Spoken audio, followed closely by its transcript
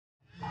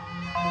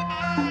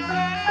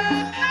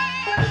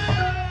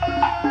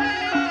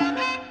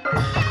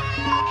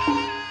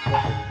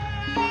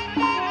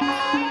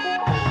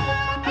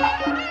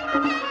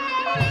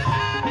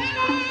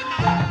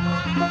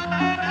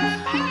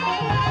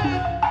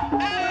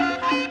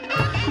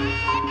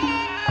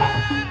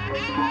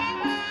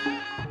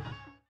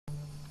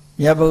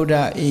မြတ်ဗုဒ္ဓ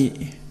ဤ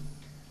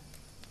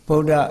ဗု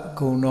ဒ္ဓ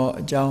ဂုဏ်တော်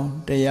အကြောင်း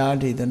တရား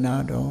ဒေသနာ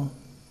တော်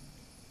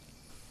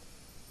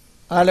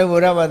အားလုံးဗု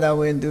ဒ္ဓဘာသာ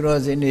ဝင်သူ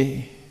တော်စင်တွေ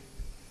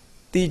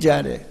သိကြ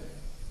တဲ့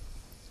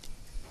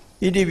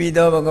ဣတိပိ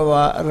သောဘဂ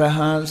ဝါအရ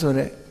ဟံဆို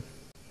တဲ့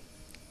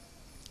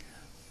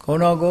ဂုဏ်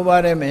တော်ကိုး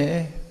ပါးထဲမှာ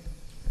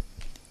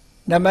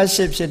နံပါတ်၈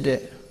ဖြစ်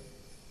တဲ့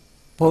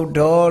ဗုဒ္ဓ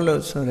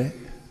လို့ဆိုတဲ့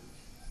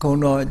ဂုဏ်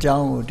တော်အကြော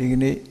င်းကိုဒီက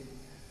နေ့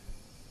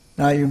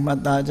နာယူမှ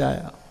တ်သားကြရ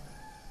အောင်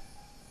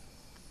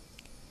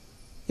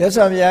ရ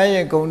သော်ဘုရား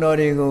ရဲ့ဂုဏ်တော်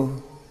တွေကို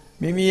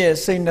မိမိရဲ့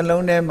စိတ်နှ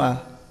လုံးထဲမှာ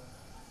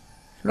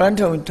လွှမ်း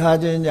ထုံထား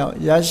ခြင်းကြောင့်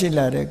ရရှိ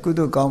လာတဲ့ကု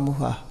သိုလ်ကောင်းမှု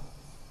ဟာ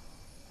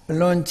အ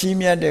လွန်ကြီး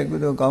မြတ်တဲ့ကု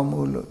သိုလ်ကောင်းမှု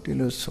လို့ဒီ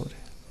လိုဆိုတ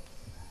ယ်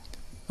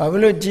။ဘာဖြ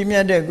စ်လို့ကြီးမြ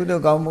တ်တဲ့ကုသို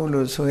လ်ကောင်းမှု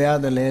လို့ဆိုရ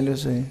တယ်လဲလို့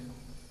ဆိုရင်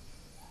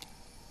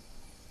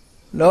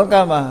လောက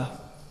မှာ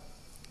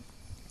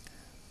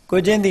ကို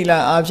ကျင့်သီလ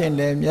အားဖြင့်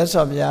လည်းမြတ်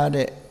စွာဘုရား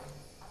တဲ့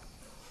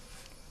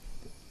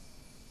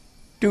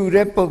တူ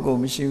တဲ့ပုဂ္ဂို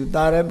လ်မရှိဘူး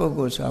တာတဲ့ပုဂ္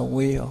ဂိုလ်ဆိုတာ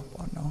ဝေးရော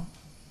ပေါ့နော်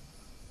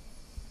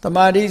တ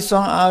မာတိစွ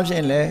မ်းအားဖြ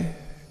င့်လည်း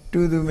တူ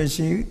သူမ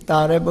ရှိတာ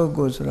တဲ့ပုဂ္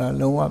ဂိုလ်ဆိုတာ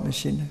လုံးဝမ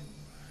ရှိနဲ့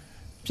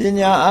ပ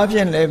ညာအားဖြ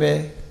င့်လည်းပဲ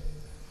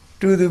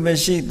တူသူမ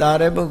ရှိတာ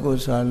တဲ့ပုဂ္ဂို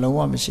လ်ဆိုတာလုံးဝ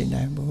မရှိ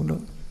နိုင်ဘူး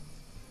လို့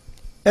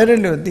အဲ့ဒါ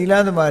လို့သီလ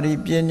သမာဓိ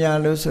ပညာ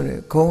လို့ဆိုရ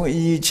ယ်ဂုဏ်အ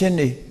ရည်ချင်း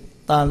တွေ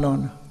တာလွန်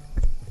တာ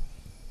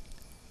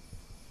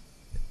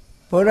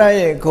ဘုရား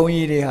ရဲ့ဂုဏ်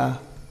ကြီးတွေဟာ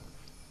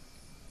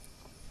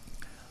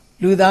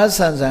လူသားဆ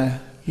န်ဆန်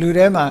လူ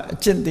ထဲမှာအ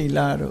ကျင့်သီလ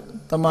တို့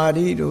သမာ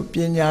ဓိတို့ပ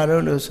ညာ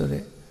တို့လို့ဆို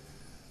တဲ့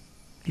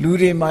လူ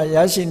တွေမှာရ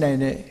ရှိနိုင်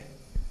တဲ့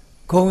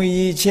ဂုဏ်အရ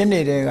ည်ချင်း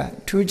တွေက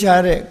ထူး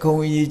ခြားတဲ့ဂုဏ်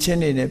အရည်ချင်း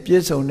တွေနဲ့ပြ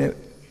ည့်စုံတဲ့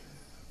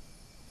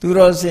သူ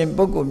တော်စင်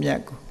ပုဂ္ဂိုလ်မြတ်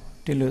ကို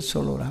ဒီလို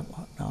ဆိုလိုတာ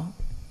ပေါ့နော်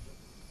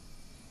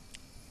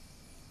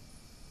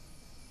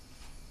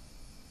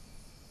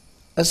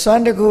အစွ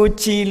မ်းတကူ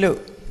ကြီးလို့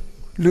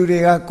လူတွေ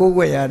ကကိုး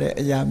ကွယ်ရတဲ့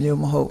အရာမျိုး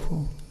မဟုတ်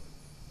ဘူး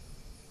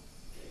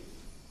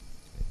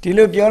ဒီ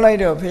လိုပြောလိုက်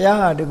တော့ဘုရား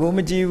ဟာတကူမ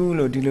ကြီးဘူး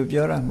လို့ဒီလို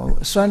ပြောတာမဟုတ်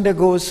အစွမ်းတ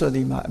ကူဆို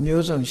ဒီမှာအ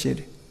မျိုးစုံရှိ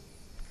တယ်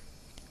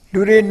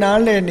လူတွေနား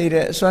လည်နေ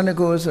တဲ့အစွမ်းတ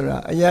ကူဆိုတာ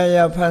အရာ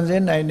ရာဖန်ဆ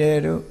င်းနိုင်တယ်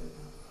တို့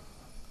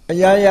အ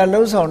ရာရာ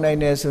လှုပ်ဆောင်နိုင်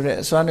တယ်ဆိုတဲ့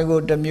အစွမ်းတကူ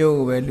တစ်မျိုး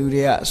ကိုပဲလူ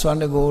တွေကအစွမ်း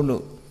တကူ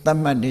လို့သတ်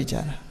မှတ်နေကြ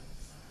တာ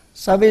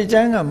စာပေကျ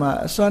မ်းကမှာ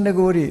အစွမ်းတ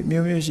ကူတွေ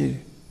မျိုးမျိုးရှိတယ်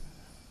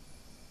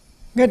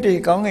ငှက်တွေ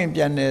ကောင်းကင်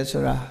ပြန်တယ်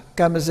ဆိုတာ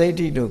ကမ္မစိတ်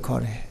တိလို့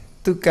ခေါ်တယ်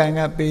သူကံက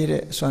ပေး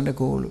တဲ့အစွမ်းတ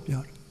ကူလို့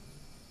ပြောတယ်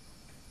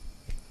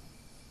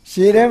ရှ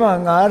ည်ထဲမှာ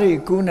ငါးတွေ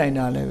ကူးနိုင်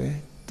တာလည်းပဲ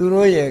သူ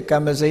တို့ရဲ့က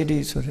မ္မစိတ်တိ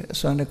ဆိုတဲ့အ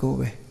စွမ်းတကူ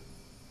ပဲ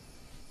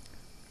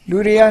လူ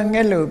တွေကငှ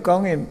က်လို့ကော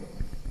င်းကင်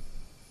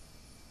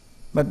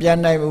မပြန်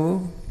နိုင်ဘူး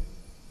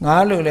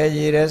ငါးလို့လည်း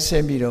ရေထဲဆ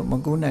င်းပြီးတော့မ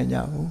ကူးနိုင်ကြ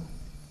ဘူး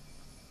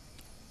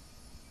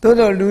သို့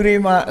တော့လူတွေ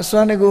မှာအစွ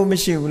မ်းတကူမ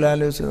ရှိဘူးလား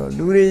လို့ဆိုတော့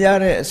လူတွေရ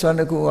တဲ့အစွမ်း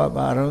တကူက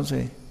ဘာတော့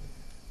ဆိုရင်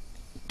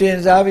တင်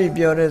စားပြီး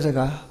ပြောတဲ့စ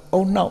ကား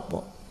အုံနှောက်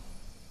ပေါ့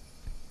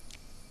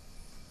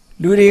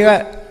လူတွေက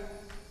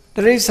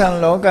တိရစ္ဆာန်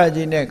လောက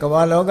ကြီးနဲ့ကမ္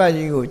ဘာလောက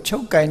ကြီးကိုချု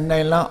ပ်ကင်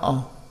နိုင်လောက်အော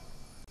င်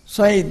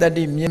စွန့်ရည်တတ္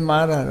တိမြင်မာ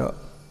တာတော့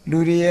လူ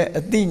တွေရဲ့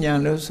အသိဉာဏ်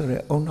လို့ဆို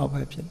တဲ့အုံနောက်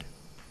ပဲဖြစ်တယ်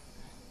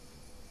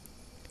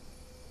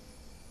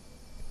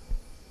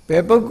ဘ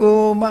ယ်ပုဂ္ဂို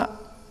လ်မှ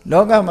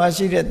လောကမှာ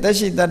ရှိတဲ့သက်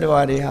ရှိတ attva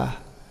တွေဟာ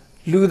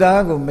လူ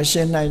သားကိုမရှ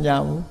င်းနိုင်ကြ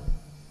ဘူး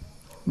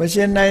မရှ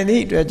င်းနိုင်သ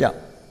ည့်အတွက်ကြောင့်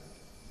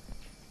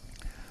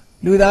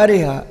လူသားတွေ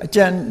ဟာအ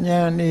ကြံဉာ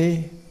ဏ်တွေ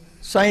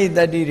စွန့်ရည်တ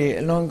တ္တိတွေ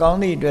အလွန်ကောင်း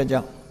သည့်အတွက်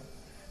ကြောင့်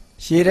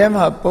ရေထဲ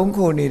မှာပုန်း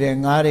ခိုနေတဲ့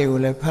ငါးတွေကို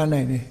လည်းဖမ်း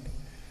နိုင်တယ်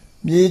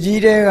မြေ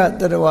ကြီးထဲကတ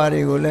attva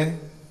တွေကိုလည်း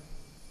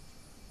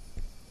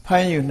ဖ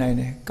မ်းယူနိုင်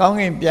တယ်ကောင်း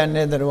ကင်ပြန်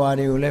တဲ့တရား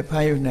တွေကိုလည်းဖ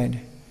မ်းယူနိုင်တ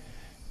ယ်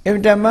အင်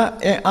တမ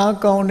အင်အား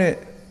ကောင်းတဲ့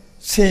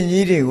ဆင်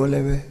ကြီးတွေကိုလ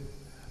ည်းပဲ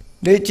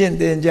လေ့ကျင့်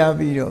သင်ကြား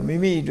ပြီးတော့မိ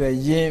မိအတွက်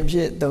ယင်ဖြ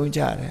စ်သုံးချ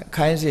တယ်အ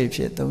ခိုင်းစေဖြ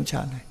စ်သုံးချ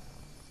နိုင်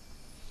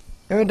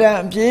အင်တ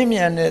အပြေးမြ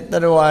န်တဲ့တ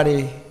ရားတွေ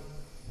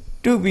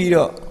တုပြီး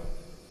တော့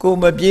ကို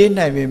မပြေး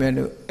နိုင်ပေမဲ့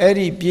လို့အဲ့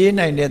ဒီပြေး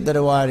နိုင်တဲ့တ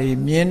ရားတွေ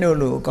မြင်းတို့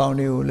လိုအကောင်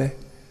တွေကိုလည်း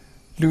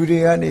လူတွေ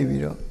ကနေ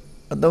ပြီးတော့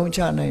အသုံးချ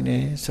နိုင်တ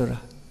ယ်ဆိုတာ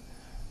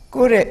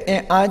ကိုယ့်ရဲ့အ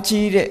င်အား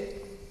ကြီးတဲ့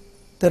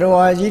တ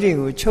ရားကြီးတွေ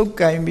ကိုချုပ်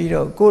ကင်ပြီး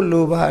တော့ကိုယ်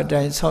လိုဘအ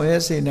တိုင်းဆောင်ရွ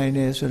က်စေနိုင်တ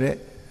ယ်ဆိုတဲ့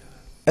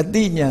အ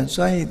တိညာဏ်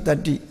စွမ်းရည်တ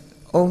တ္တိ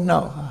အုံ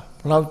နောက်ဟာ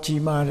ဘလောက်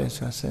ကြီးမားတယ်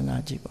ဆိုတာစဉ်း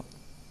စားကြည့်ပေါ့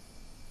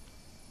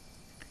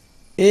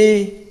အေး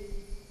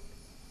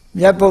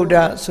မြတ်ဗုဒ္ဓ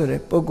ဆို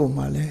တဲ့ပုဂ္ဂိုလ်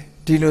မှာလည်း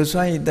ဒီလိုစွ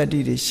မ်းရည်တတ္တိ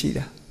တွေရှိ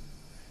တာ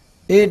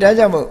အေးဒါ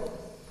ကြောင့်မို့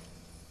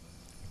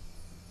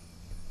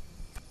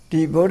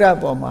ဒီဗုဒ္ဓ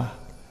ပေါ်မှာ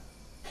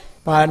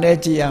ဘာနဲ့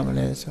ကြည့်ရမ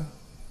လဲဆို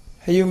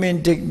human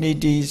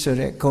dignity ဆို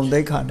တဲ့ဂုဏ်သိ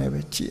က္ခာနဲ့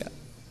ပဲကြည့်ရ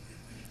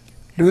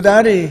လူ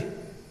သားတွေ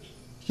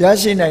ရ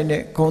ရှိနိုင်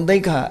တဲ့ဂုဏ်သိ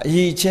က္ခာအရ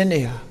ည်ချင်း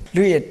တွေဟာ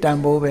လူရဲ့တန်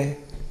ဖိုးပဲ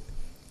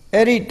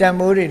အဲ့ဒီတန်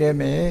ဖိုးတွေထဲ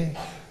မှာ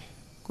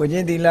ကိုကျ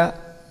င့်သီလ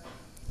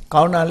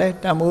ကောင်းတာလဲ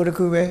တန်ဖိုးတစ်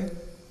ခုပဲ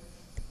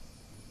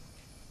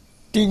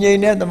တည်ငြိမ်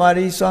တဲ့တမာ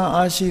ရီစွမ်း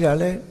အားရှိတာ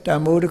လဲတ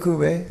န်ဖိုးတစ်ခု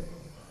ပဲ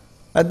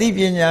အသိပ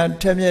ညာ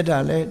ထက်မြက်တာ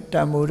လဲတ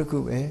န်ဖိုးတစ်ခု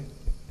ပဲ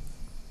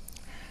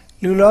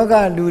လူလောက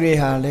လူတွေ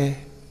ဟာလဲ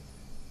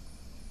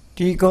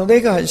ဒီဂုဏ်သိ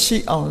က္ခာရှိ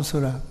အောင်ဆို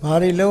တာဘာ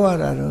တွေလုပ်ရ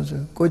တာတော့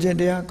ဆိုကိုကျင့်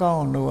တရားကောင်း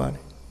အောင်လုပ်ရတ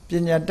ယ်ပ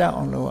ညာတတ်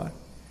အောင်လုပ်ရတယ်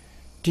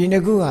ဒီနှ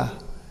စ်ခုဟာ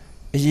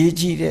အရေး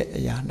ကြီးတဲ့အ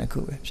ရာနှစ်ခု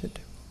ပဲဖြစ်တ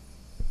ယ်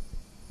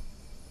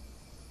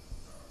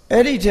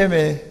အဲ့ဒီထဲ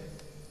မှာ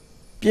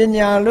ပ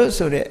ညာလို့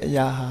ဆိုတဲ့အ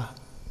ရာဟာ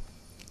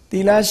သီ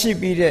လရှိ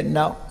ပြီးတဲ့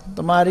နောက်သ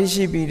မာဓိ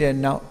ရှိပြီးတဲ့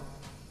နောက်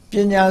ပ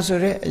ညာဆို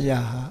တဲ့အရာ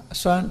ဟာအ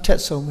စွမ်းထ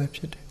က်ဆုံးပဲဖြ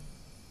စ်တယ်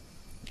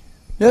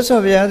မြတ်စွာ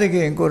ဘုရားသခ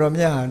င်ကိုရော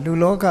မြတ်ဟာလူ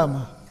လောက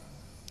မှာ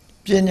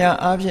ပညာ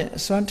အားဖြင့်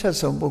အစွမ်းထက်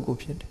ဆုံးပုဂ္ဂိုလ်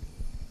ဖြစ်တယ်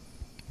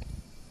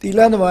သီလ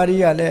သမာဓိ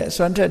ကလည်းအ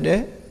စွမ်းထက်တယ်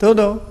သို့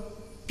တော့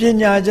ပ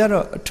ညာကြ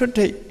တော့အထွတ်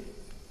ထိပ်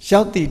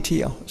ရောက်တည်ထီ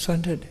အောင်အစွ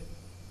မ်းထက်တယ်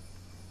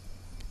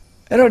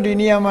အဲ့တော့ဒီ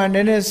နေရာမှာန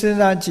ည်းနည်းစဉ်း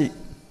စားကြည့်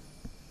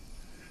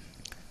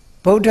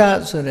ဗုဒ္ဓ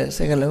ဆိုတဲ့စ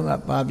ကားလုံးက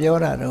ဘာပြော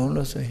တာတုံး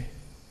လို့ဆိုရင်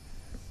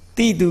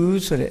တိသူ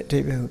ဆိုတဲ့အဓိ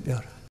ပ္ပာယ်ကိုပြော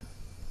တာ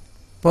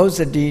ဗုဇ္ဇ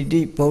တိ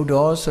တိဗုဒ္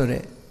ဓောဆို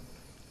တဲ့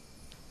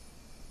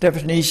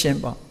definition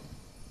ပေါ့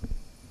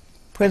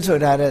ဖွင့်ဆို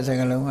ထားတဲ့စ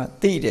ကားလုံးက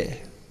တိတယ်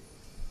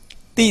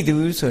တိသူ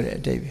ဆိုတဲ့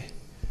အဓိပ္ပာယ်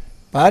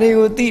ဘာတွေ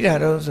ကိုတိတာ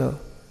တော့ဆို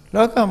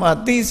လောကမှာ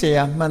တိเสีย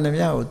မှန်သ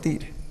မျှကိုတိ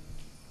တယ်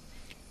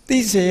တိ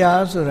เสีย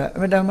ဆိုတာအ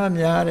မှန်တမ်း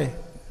များတယ်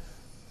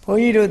ဘုန်း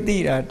ကြီးတို့တိ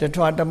တာတ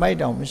ထွာတမိုက်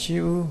တောင်မရှိ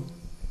ဘူး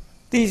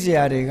တိเสีย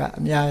တွေက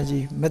အများ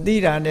ကြီးမတိ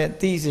တာနဲ့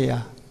တိเสีย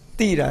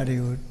တိတာတွေ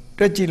ကို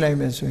တွက်ကြည့်လိုက်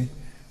မယ်ဆိုရင်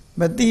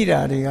မတိတာ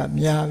တွေက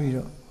များပြီး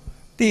တော့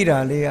တိတာ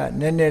လေးက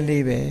နည်းနည်း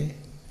လေးပဲ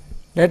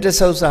လက်တ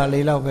ဆုပ်စာ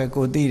လေးလောက်ပဲ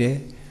ကိုတိတယ်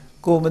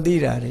ကိုမတိ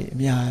တာတွေအ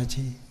များ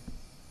ကြီး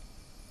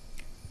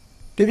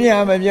ဒီပြ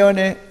န်မပြော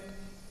နဲ့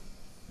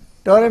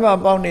တောထဲမှာ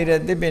ပေါက်နေတဲ့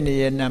သစ်ပင်တွေ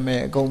ရဲ့နာမ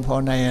ည်အကုန်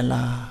ဖော်နိုင်ရ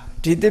လား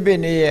ဒီသစ်ပင်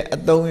တွေရဲ့အ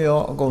သုံးရော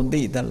အကုန်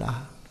သိသ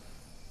လား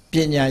ပ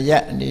ညာရ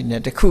က်အနေ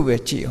နဲ့တစ်ခုပဲ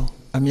ကြည့်အောင်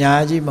အ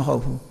များကြီးမဟု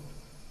တ်ဘူး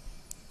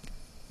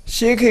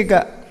ရှေးခေတ်က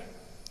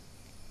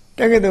တ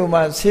က္ကသိုလ်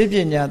မှာဆေးပ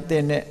ညာသ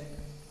င်တဲ့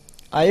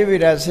အာယုဝေ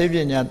ဒဆေးပ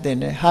ညာသင်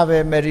တဲ့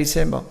Herbal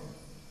Medicine ပေါ့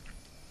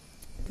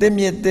သစ်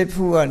မြစ်သစ်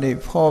ဖူးကနေ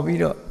ဖော်ပြီး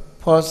တော့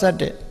ဖော်ဆက်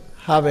တဲ့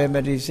Herbal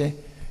Medicine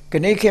ခ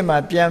ဏခေတ်မှာ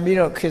ပြန်ပြီး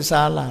တော့ခေတ်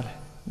စားလာတယ်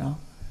နော်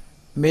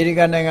အမေရိက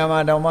န်နိုင်ငံမှာ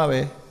တောင်မှ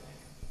ပဲ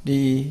ဒီ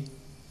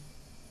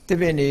သစ်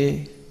ပင်တွေ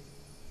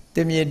သ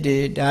စ်မြစ်တွေ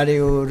ဒါတွေ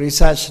ကို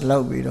research လု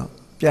ပ်ပြီးတော့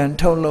ပြန်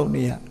ထုတ်လုပ်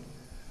နေရ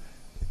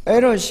အဲ့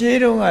တော့ရှေး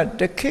တုန်းက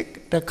တစ်ခေတ်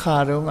တစ်ခါ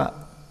တုန်းက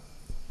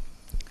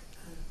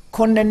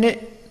9နှစ်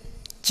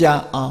ကြာ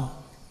အောင်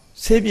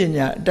ဆေးပ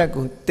ညာအတက်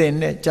ကိုသင်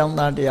တဲ့ကျောင်း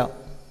သားတယောက်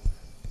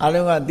အ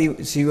လုံးက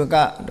ဇီဝက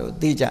လို့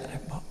သိကြတ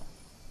ယ်ပေါ့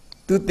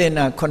သူသင်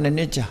တာ9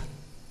နှစ်ကြာ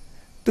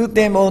သူသ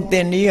င်ပုံသ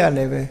င်နည်းကလ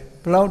ည်းပဲ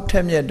ဘလောက်ထ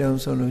က်မြက်တုံး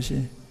ဆိုလို့ရှိ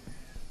ရင်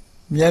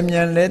မြန်မြ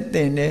န်လဲသ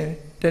င်တယ်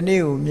တနေ့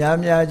ကိုများ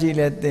များကြီး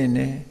လဲသင်တ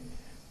ယ်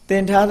သ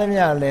င်ထားသ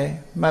မျှလဲ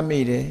မှတ်မိ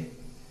တယ်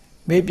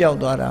မေ့ပြောက်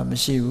သွားတာမ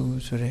ရှိ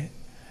ဘူးဆိုတဲ့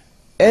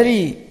အဲ့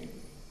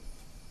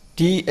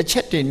ဒီအချ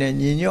က်တွေနဲ့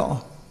ညီညွတ်အော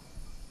င်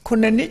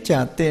9နှစ်ကြာ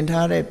သင်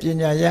ထားတဲ့ပ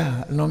ညာရ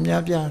အလွန်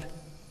များပြားတယ်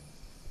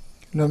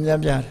လွန်များ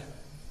ပြားတယ်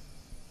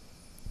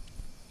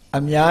အ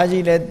များ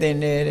ကြီးလဲသင်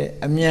တယ်တဲ့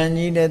အမြန်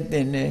ကြီးလဲသ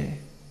င်တယ်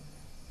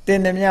သင်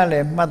သမျှလဲ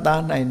မှတ်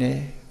သားနိုင်တယ်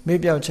မေ့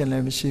ပြောက်ခြင်းလ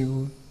ည်းမရှိ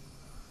ဘူး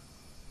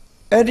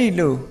အဲ့ဒီ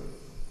လို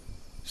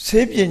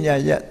ဆေးပညာ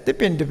ရသစ်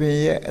ပင်တစ်ပင်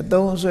ရဲ့အ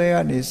သုံးအဆွဲက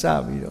နေစ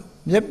ပြီးတော့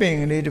မြက်ပင်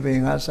ကလေးတစ်ပင်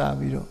ကစ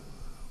ပြီးတော့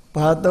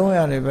ဘာသုံးရ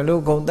တယ်ဘယ်လို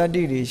ဂုဏ်တတ္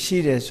တိတွေရှိ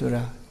တယ်ဆို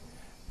တာ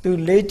သူ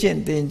လေ့ကျင့်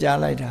သင်ကြား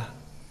လိုက်တာ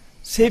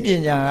ဆေးပ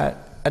ညာ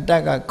အတ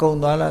က်ကကုံ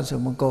သွားလားဆို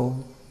မ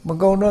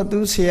ကုံတော့သူ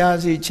ဆရာ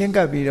စီချင်းက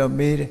ပ်ပြီးတော့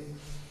မေးတယ်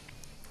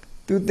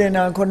သူသင်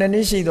တာ9နှ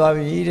စ်ရှိသွား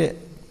ပြီတဲ့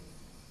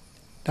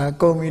ဒါ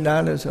ကုံပြီ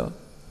လားလို့ဆို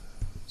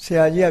ဆ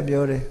ရာကြီးက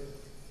ပြောတယ်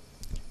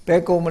ဘ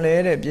ယ်ကုံမလဲ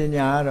တဲ့ပ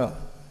ညာကတော့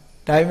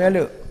ဒါပေမဲ့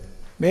လို့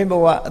မင်းဘ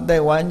ဝအသ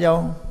က်ဝမ်းကြော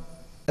င်း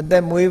အသ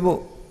က်မွေး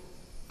ဖို့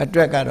အတွ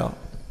က်ကတော့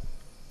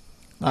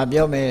ငါ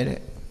ပြောမယ်တဲ့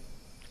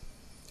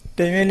တ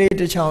ရွေးလေး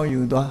တစ်ချောင်း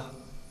ယူသွား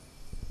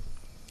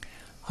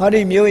ဟော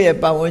ဒီမျိုးရဲ့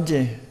ပတ်ဝန်းကျ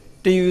င်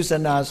တယူစ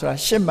နာဆိုတာ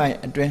10မိုင်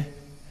အတွင်း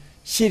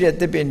ရှိတဲ့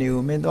သစ်ပင်တွေ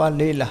ကိုမင်းသွား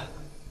လေးလာ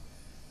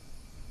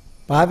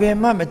ဘာပင်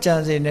မှမကြံ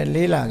စေနဲ့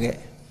လေးလာခဲ့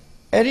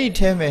အဲ့ဒီ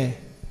ထဲမှာ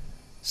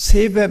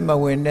ဆေးဘက်မ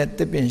ဝင်တဲ့သ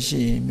စ်ပင်ရှိ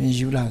ရင်မင်း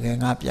ယူလာခဲ့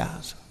ငါပြ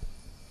ဆို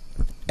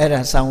အဲ့ဒါ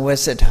ဆောင်းဝဲ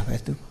စစ်တာပဲ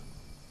သူ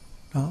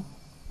နော်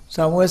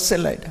ဆောင်းဝဲစ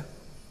စ်လိုက်တာ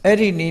အဲ့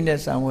ဒီနီးနဲ့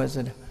ဆောင်းဝဲစ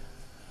စ်တာ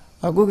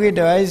အခုခေတ်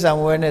တိုင်းဆော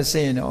င်းဝဲနဲ့စ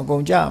စ်ရင်တော့အကု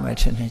န်ကြမယ်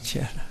ထင်နေ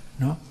ချာတာ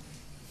နော်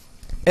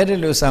အဲ့ဒီ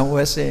လိုဆောင်း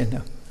ဝဲစစ်ရင်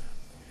တော့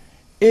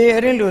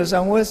အဲ့ဒီလိုဆော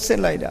င်းဝဲစစ်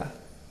လိုက်တာ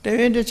တပ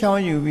င်းတစ်ချော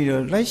င်းယူပြီး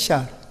တော့လိုက်ရှာ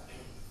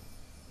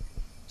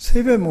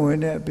ဆေးဘက်မဝင်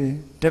တဲ့အပင်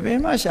တပ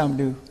င်းမှရှာမ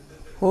လို့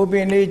ဟိုပ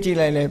င်လေးကြည့်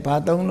လိုက်လဲဘာ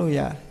သုံးလို့ရ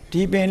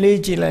ဒီပင်လေး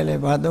ကြည့်လိုက်လဲ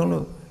ဘာသုံး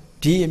လို့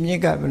ဒီအမြ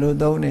င့်ကဘယ်လို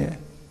သုံးနေ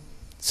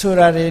ဆို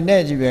တာတွေ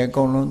နဲ့ကြည့်ပဲအ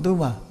ကုန်လုံးသူ့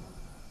မှာ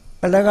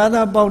အလကား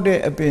သားပေါက်တဲ့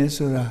အပင်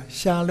ဆိုတာ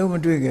ရှာလို့မ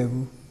တွေ့ခဲ့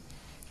ဘူး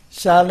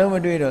ရှာလို့မ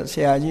တွေ့တော့ဆ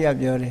ရာကြီးက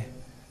ပြောတယ်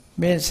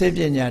မင်းဆေးပ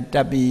ညာတ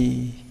တ်ပြီ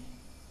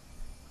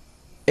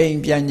အိမ်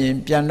ပြန်ရင်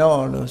ပြန်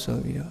တော့လို့ဆို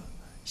ပြီးတော့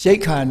ရိ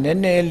တ်ခါနည်း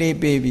နည်းလေး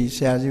ပေးပြီးဆ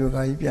ရာကြီးက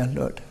ကြီးပြန်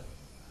လွတ်တယ်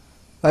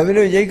ဘာဖြစ်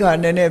လို့ရိတ်ခါ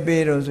နည်းနည်း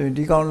ပေးတော့ဆိုရင်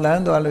ဒီကောင်လ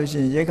မ်းသွားလို့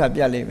ရှိရင်ရိတ်ခါ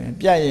ပြတ်လိမ့်မယ်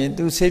ပြတ်ရင်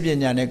သူဆေးပ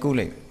ညာနဲ့ကု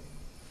လိမ့်မယ်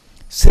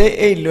ဆေး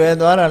အိတ်လွယ်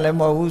သွားတာလည်း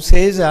မဟုတ်ဘူး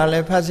ဆေးစာလ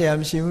ည်းဖတ်เสีย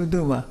မရှိဘူး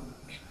သူ့မှာ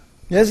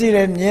မျက်စိလ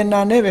ည်းမြင်တာ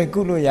နဲ့ပဲ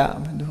ကုလို့ရ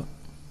မှာသူ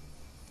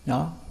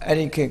နော်အဲ့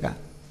ဒီခေတ်က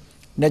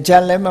နှချ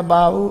က်လည်းမ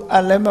ပါဘူးအ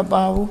လည်းမ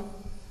ပါဘူး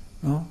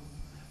နော်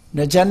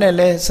နှချက်နဲ့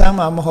လည်းစမ်း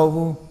မှာမဟုတ်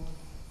ဘူး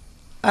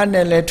အ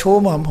နဲ့လည်း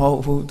ထိုးမှာမဟုတ်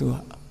ဘူးသူက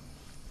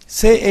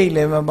ဆေးအိတ်လ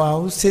ည်းမပါ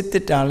ဘူးဆေးတ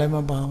စ်တာလည်းမ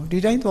ပါဘူးဒီ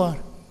တိုင်းသွား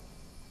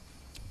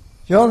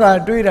ယောဂ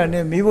တွေးတာ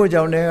နဲ့မိဖို့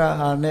ကြောင့်တဲ့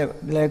ဟာနဲ့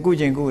လည်းကု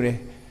ကျင်ကုတယ်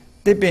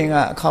တစ်ပင်က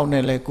အခေါက်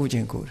နဲ့လည်းကုကျ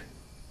င်ကုတယ်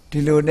ဒီ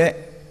လိုနဲ့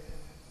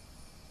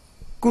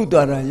ကု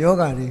သွားတာယော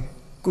ဂတွေ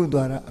ကု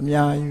သွားတာအ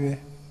များကြီးပဲ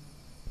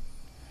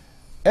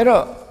အဲ့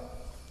တော့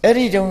အဲ့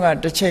ဒီတုန်းက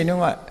တစ်ချိန်တု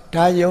န်းက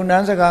ဒါယုံနှ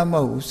န်းစကားမ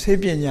ဟုတ်ဘူးဆေး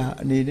ပညာ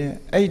အနေနဲ့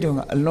အဲ့ဒီတုန်းက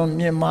အလွန်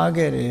မြင့်မား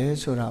ခဲ့တယ်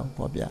ဆိုတာ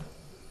ကိုပြောပြ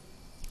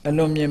အ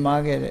လွန်မြင့်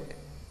မားခဲ့တဲ့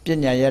ပ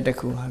ညာရက်တစ်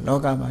ခုဟာလော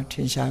ကမှာထ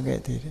င်ရှားခဲ့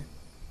သေးတယ်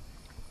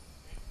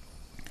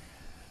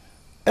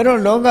အဲ့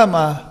တော့လောက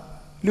မှာ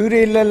လူ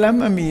တွေလက်လန်း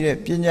မမီတဲ့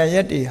ပညာရ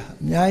က်တွေဟာ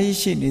အများကြီး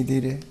ရှိနေ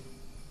သေးတယ်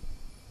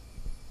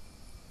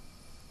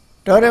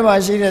တောထဲမှာ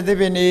ရှိတဲ့သစ်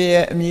ပင်တွေ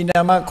ရဲ့အမည်နာ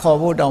မခေါ်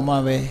ဖို့တောင်မှ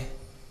ပဲ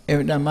အ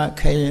မှန်မှ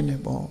ခဲရင်နေ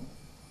ပေါ့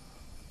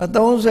အ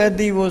သုံးဆွဲ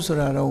သိဖို့ဆို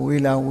တာတော့ဝေ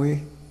လာဝေး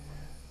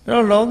အဲ့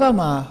တော့လောက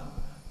မှာ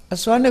အ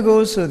စွမ်းတကူ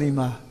ဆိုဒီ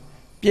မှာ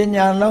ပ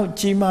ညာလောက်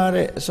ကြီးမား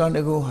တဲ့အစွမ်းတ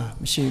ကူဟာ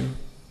မရှိဘူး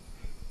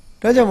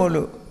ဒါကြောင့်မို့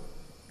လို့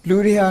လူ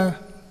တွေဟာ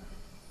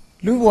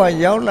လူဘဝ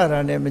ရောက်လာတာ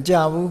နဲ့မကြ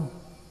ဘူး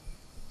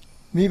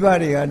မိဘ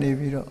တွေကနေ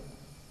ပြီးတော့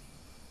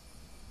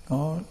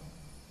နော်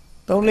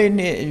3-4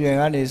နှစ်အရွယ်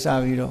ကနေစ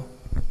ပြီးတော့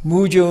မူ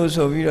ကြို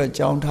ဆိုပြီးတော့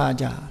ကြောင်းထား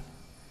ကြ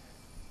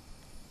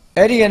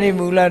အဲ့ဒီကနေ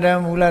မူလတ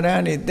န်းက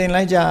နေသင်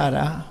လိုက်ကြရ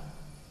တာ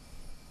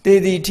တည်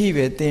တည်ထိ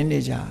ပဲသင်နေ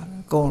ကြ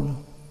အကုန်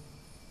လုံး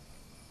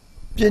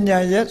ပညာ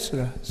ရက်ဆို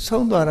တာ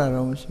ဆုံးသွားတာ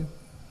တော့မရှိ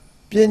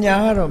ဘူးပညာ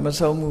ကတော့မ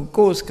ဆုံးဘူး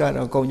course က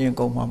တော့ကုန်ရင်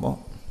ကုန်မှာပေါ့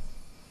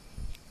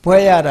ဘွဲ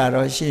ရတာ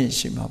တော့ရှိရင်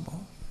ရှိမှာပေါ့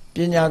ပ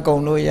ညာကု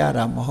န်လို့ရ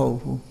တာမဟုတ်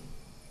ဘူး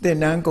သင်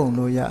တန်းကုန်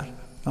လို့ရတာ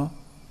နော်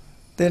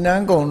သင်တ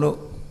န်းကုန်လို့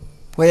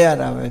ဘွဲရ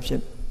တာပဲဖြ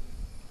စ်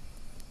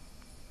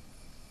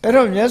အဲ့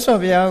တော့မြတ်စွာ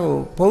ဘုရားကို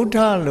ဗုဒ္ဓ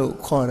လို့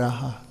ခေါ်တာ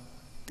ဟာ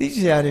သိစ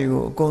ရာတွေ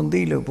ကိုအကုန်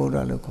သိလို့ဗုဒ္ဓ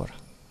လို့ခေါ်တာ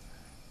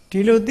ဒီ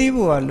လိုသိ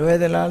ဖို့ကလွယ်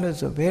သလားလို့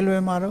ဆိုဘယ်လွ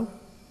ယ်မှာတော့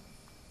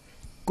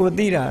ကို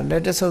သိတာလ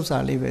က်တဆုပ်စာ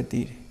လေးပဲ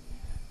သိတယ်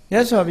မြ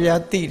တ်စွာဘု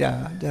ရားသိတာ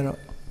ကျတော့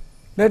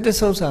လက်တ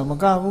ဆုပ်စာမ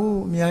ကဘူး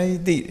အများ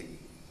ကြီးသိတယ်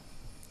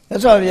မြ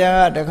တ်စွာဘုရား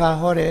ကတခါ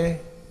ဟောတယ်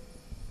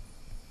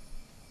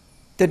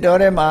တစ်တော်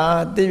ထဲမှာ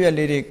တိရွက်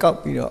လေးတွေကောက်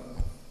ပြီးတော့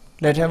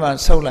လက်ထဲမှာ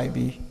ဆုပ်လိုက်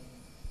ပြီး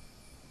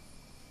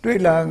တွေ့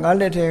လားငါ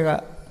လက်ထဲက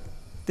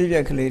တိရွ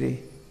က်ကလေးတွေ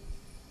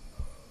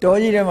တော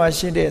ကြီးထဲမှာ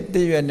ရှိတဲ့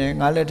တိရွက်နဲ့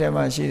ငါလက်ထဲ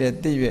မှာရှိတဲ့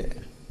တိရွက်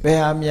ဘယ်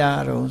ဟာ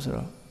များတော့ဆို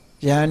တော့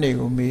ယဟန်တွေ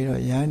ကိုမေး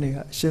တော့ယဟန်တွေက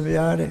အရှင်ဘု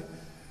ရားတဲ့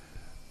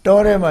တော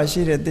ထဲမှာ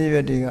ရှိတဲ့တိရွ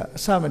က်တွေကအ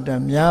စမတ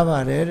န်များပါ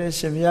တယ်တဲ့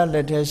ရှင်ဘုရားလ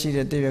က်ထဲရှိ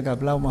တဲ့တိရွက်က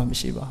ဘယ်လောက်မှမ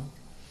ရှိပါဘူး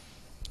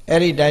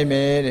အဲ့ဒီတိုင်း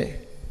ပဲတဲ့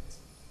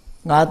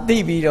ငါသိ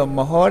ပြီးတော့မ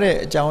ဟောတဲ့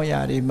အကြောင်းအရာ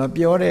တွေမ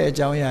ပြောတဲ့အ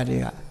ကြောင်းအရာတွေ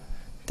က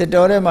တစ်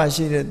တော်ထဲမှာ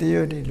ရှိတဲ့တိ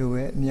ရွက်တွေလို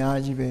ပဲအများ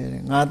ကြီးပဲ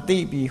တဲ့ငါသိ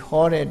ပြီး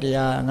ဟောတဲ့တ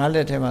ရားငါလ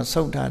က်ထဲမှာ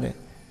ဆုပ်ထားတဲ့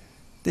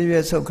တိရွ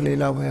က်ဆုပ်ကလေး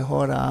လောက်ပဲ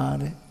ဟောတာ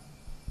တဲ့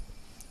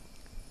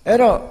အဲ့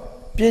တော့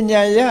ပ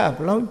ညာရဘ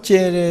လောက်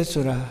ကျဲတယ်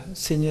ဆိုတာ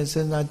ဆင်ញင်စ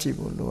ဉ်းစားကြည့်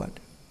ဖို့လိုအပ်တ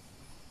ယ်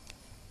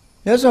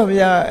မြတ်စွာဘု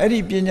ရားအဲ့ဒီ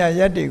ပညာ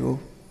ရက်တွေကို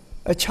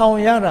အချောင်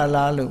ရတာ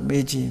လားလို့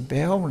မေးကြည့်ဘ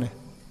ယ်ဟုတ်မလဲ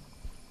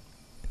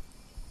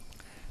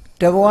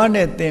တဘွား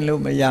နဲ့သင်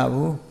လို့မရ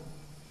ဘူး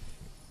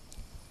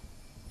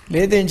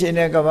လေးသိင်ချင်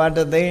တဲ့ကဘာတ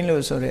သိန်း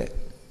လို့ဆိုတဲ့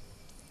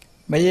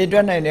မရေတွ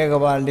က်နိုင်တဲ့က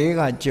ဘာ၄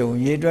ခါကြုံ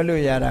ရေတွက်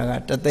လို့ရတာက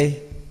တသိန်း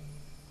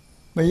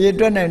မရေ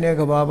တွက်နိုင်တဲ့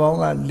ကဘာပေါင်း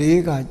က၄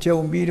ခါကြုံ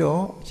ပြီး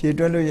တော့ရေ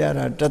တွက်လို့ရ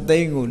တာတသိ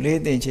န်းကိုလေး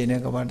သိင်ချင်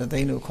တဲ့ကဘာတသိ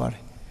န်းလို့ခေါ်တ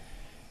ယ်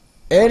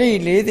အဲ့ဒီ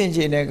လေးသိင်ချ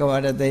င်တဲ့ကဘာ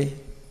တသိန်း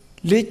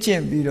လေ့ကျ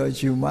င့်ပြီးတော့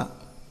ယူမှ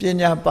ပ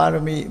ညာပါရ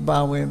မီအပါ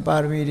ဝင်ပါ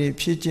ရမီတွေ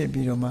ဖြည့်ကျင့်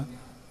ပြီးတော့မှ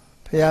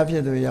ဖျားဖြ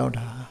စ်သူရောက်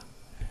တာ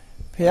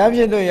ဖျားဖြ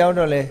စ်သူရောက်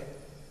တော့လေ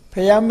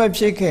ဖျားမ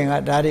ဖြစ်ခင်က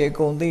ဒါတွေအ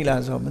ကုန်သိ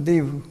လားဆိုမသိ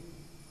ဘူး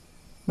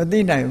မသိ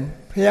နိုင်ဘူး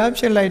ဖျား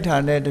ဖြစ်လိုက်တာ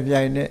နဲ့တ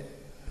ပြိုင်နက်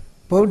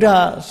ဗုဒ္ဓ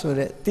ဆို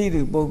တဲ့သိ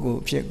သူပုဂ္ဂိုလ်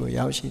အဖြစ်ကို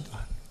ရောက်ရှိ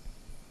သွား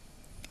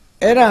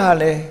အဲ့ဒါဟာ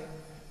လေ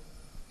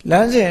လ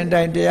မ်းစဉ်အ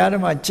တိုင်းတရားဓ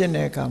မ္မကျင့်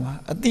တဲ့အခါမှာ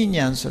အတိ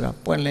ညာဏ်ဆိုတာ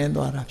ပွင့်လင်း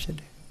သွားတာဖြစ်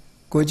တယ်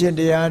ကိုကျင့်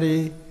တရားတွေ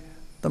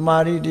တမာ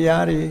ရီတ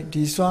ရားတွေ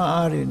ဒီစွမ်း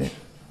အားတွေနဲ့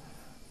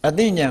အ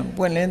တိညာဏ်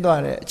ပွင့်လင်း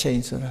သွားတဲ့အချိန်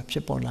ဆိုတာဖြ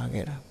စ်ပေါ်လာ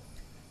ခဲ့တာ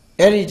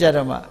အဲ့ဒီကြ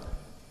တော့မှ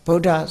ဗု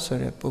ဒ္ဓဆို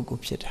တဲ့ပုဂ္ဂို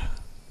လ်ဖြစ်တာ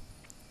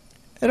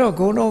အဲ့တော့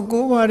ဂုဏ်တော်၉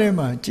ပါးထဲ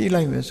မှာကြည်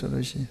လိုက်မယ်ဆို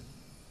လို့ရှိရင်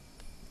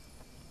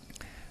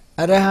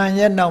အရဟံ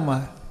ရဲ့နောက်မှာ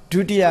ဒု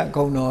တိယ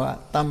ဂုဏ်တော်က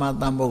သမ္မာ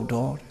သမ္ဗုဒ္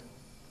ဓော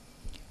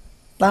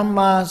သမ္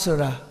မာဆို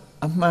တာ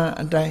အမှန်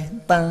အတိုင်း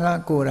တန်ခါ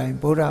ကိုယ်တိုင်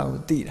ဗုဒ္ဓကို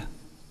သိတာ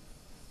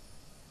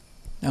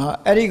နော်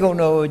အဲ့ဒီဂုဏ်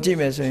တော်ကိုကြည့်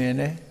မယ်ဆိုရင်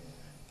လည်း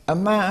အ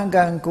မှန်အက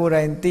န်ကိုယ်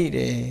တိုင်သိတ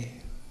ယ်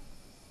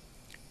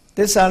သ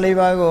စ္စာလေး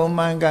ပါးကိုအ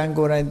မှန်ကန်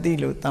ကိုယ်တိုင်သိ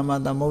လို့သမ္မာ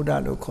သမ္ဗုဒ္ဓ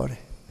လို့ခေါ်တ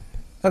ယ်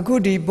အခု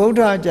ဒီဗုဒ္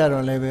ဓကြ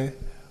တော့လည်းပဲ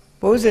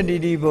ဘုဇ္ဇတိ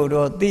တိဗုဒ္ဓ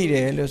သိတ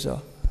ယ်လို့ဆို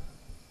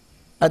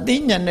အတိ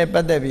ညာဏ်နဲ့ပ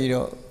တ်သက်ပြီး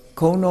တော့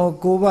ဂုဏ်တော်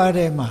၉ပါး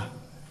ထဲမှာ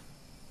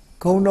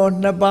ဂုဏ်တော်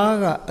နှစ်ပါး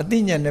ကအတိ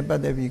ညာနဲ့ပ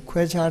တ်သက်ပြီး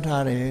ခွဲခြား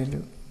ထားတယ်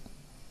လို့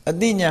အ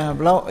တိညာ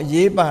ဘလောက်အ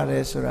ရေးပါတ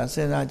ယ်ဆိုတာစ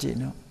ဉ်းစားကြည့်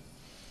နော်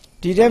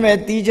ဒီထဲမှာ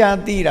တီးခြား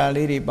သိတာ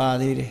လေးတွေပါ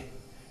သေးတယ်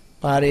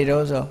ပါတွေ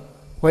တော့ဆို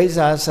ဝိဇ္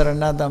ဇာစရ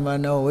ဏတမ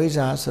နောဝိဇ္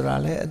ဇာဆိုတာ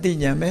လဲအတိ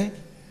ညာပဲ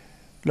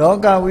လော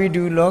ကဝိ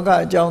တုလောက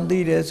အကြောင်းသိ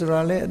တယ်ဆို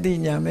တာလဲအတိ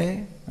ညာပဲ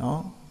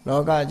နော်လော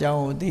ကအကြောင်း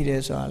ကိုသိတ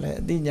ယ်ဆိုတာလဲ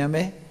အတိညာ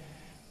ပဲ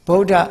ဗု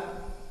ဒ္ဓ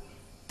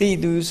သိ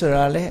သူဆို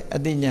တာလဲအ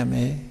တိညာ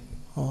ပဲ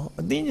ဟော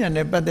အတိညာ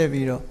နဲ့ပတ်သက်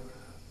ပြီးတော့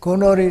ဂုဏ်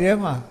တော်တွေထဲ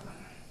မှာ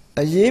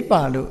အရေး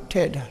ပါလို့ထ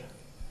ည့်ထား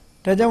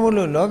တာဒါကြောင့်မို့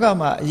လို့လောက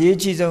မှာအရေး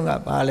ကြီးဆုံးက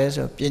ဘာလဲ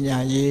ဆိုပညာ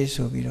ရေး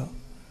ဆိုပြီးတော့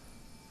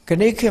ခ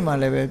ဏခေတ်မှာ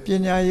လည်းပဲပ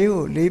ညာရေး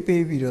ကိုလေး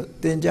ပေးပြီးတော့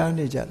သင်ကြား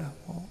နေကြတာ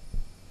ပေါ့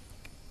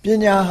ပ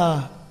ညာဟာ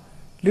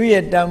လူ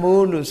ရဲ့တန်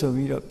ဖိုးလို့ဆို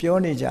ပြီးတော့ပြော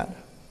နေကြတာ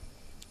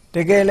တ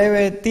ကယ်လည်း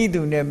ပဲသိ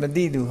သူနဲ့မ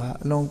သိသူဟာ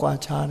အလွန်ကွာ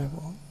ခြားတယ်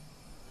ပေါ့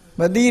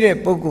မသိတဲ့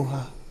ပုဂ္ဂိုလ်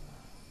ဟာ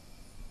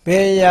ဘ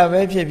ယ်အရာ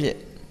ပဲဖြစ်ဖြစ်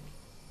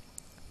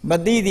မ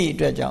သိသည့်အ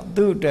တွက်ကြောင့်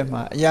သူ့အတွက်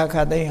မှာအရာခ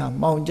တ်သိမ်းဟာ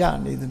မှောင်ကျ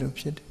နေသလို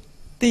ဖြစ်တယ်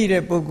သိ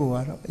တဲ့ပုဂ္ဂို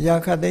လ်ကတော့အရာ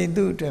ခတ်သိမ်း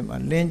သူ့အတွက်မှာ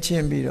လင်းချ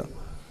င်းပြီးတော့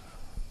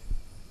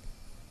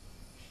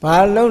ဘာ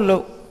လို့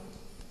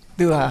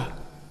သူဟာ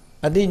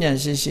အတိညာ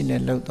ရှိရှိ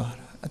နဲ့လှုပ်သွား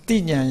တာအတိ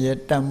ညာရဲ့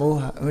တန်ဖိုး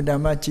ဟာအမှန်တ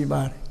မ်းကြီး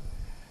ပါတယ်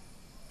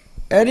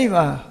အဲ့ဒီ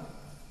မှာ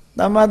သ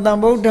မ္မာသမ္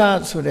ဗုဒ္ဓ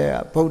ဆိုတဲ့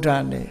ဗုဒ္ဓ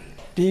နဲ့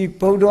ဒီ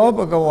ဗုဒ္ဓောဘ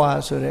ဂဝါ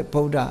ဆိုတဲ့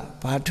ဗုဒ္ဓ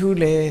ဘာထူး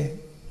လဲ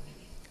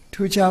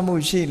ထူးခြားမှု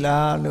ရှိ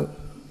လားလို့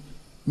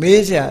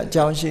မေးစရာအ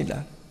ကြောင်းရှိ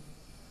လား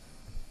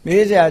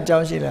မေးစရာအကြော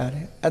င်းရှိလား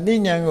အတိ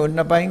ညာကို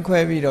နှစ်ပိုင်းခွဲ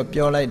ပြီးတော့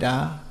ပြောလိုက်တာ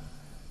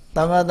သ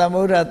မ္မာသမ္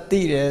ဗုဒ္ဓ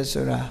သိတယ်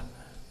ဆိုတာ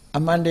အ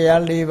မှန်တ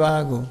ရား၄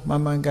ပါးကိုမှ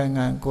န်မှန်ကန်က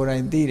န်ကိုယ်တို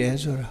င်သိတယ်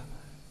ဆိုတာ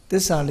သ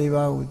စ္စာ၄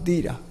ပါးကိုသိ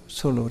တာ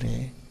ဆိုလိုတ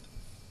ယ်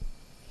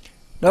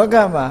လောက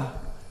မှာ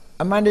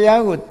အမှန်တ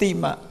ရားကိုသိ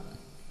မှတ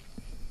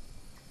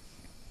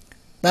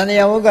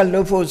ဏှာဝက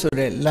လွတ်ဖို့ဆို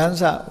တဲ့လမ်း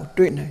စာကို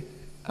တွေ့နိုင်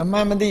အမှ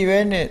န်မသိဘဲ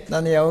နဲ့တ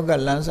ဏှာဝက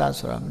လမ်းစာ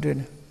ဆိုတာမတွေ့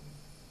နိုင်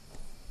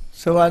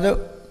ဆိုပါစို့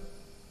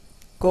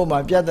ကိုယ်မှာ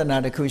ပြဿနာ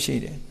တစ်ခုရှိ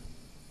တယ်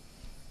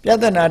ပြ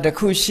ဿနာတစ်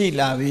ခုရှိ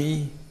လာပြီ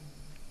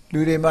လူ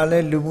တွေမှာလ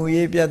ည်းလူမှု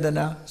ရေးပြဿ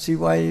နာစီး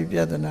ပွားရေးပြ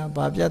ဿနာ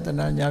ဘာပြဿ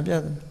နာညာပြ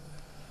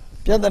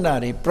ဿနာ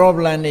တွေ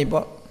problem တွေ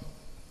ပေါ့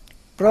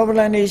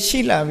problem တွေရှိ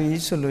လာပြီ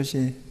ဆိုလို့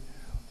ရှိရင်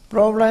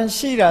problem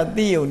ရှိတာ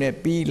သိုံနဲ့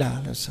ပြီးလာ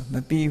လို့ဆိုမ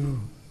ပြီး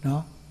ဘူးเนา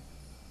ะ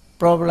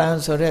problem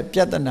ဆိုတဲ့ပြ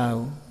ဿနာ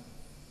ကို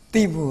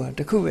သိဖို့ကတ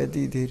ခုပဲ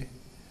သိသေးတယ်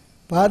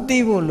ဘာသိ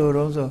ဖို့လို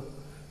တော့ဆို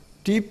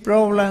ဒီ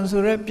problem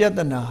ဆိုတဲ့ပြ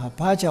ဿနာဟာ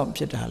ဘာကြောင့်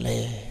ဖြစ်တာလဲ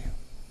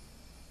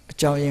အ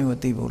ကြောင်းရင်းကို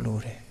သိဖို့လို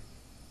တယ်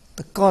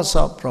the cause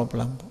of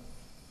problem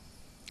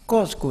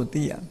cause ကို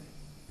သိရမယ်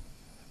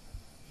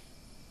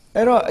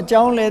အဲ့တော့အ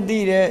ကြောင်းလည်းသိ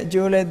တယ်အ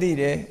ကျိုးလည်းသိ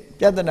တယ်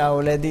ပြဿနာ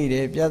ကိုလည်းသိတ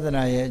ယ်ပြဿ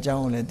နာရဲ့အကြော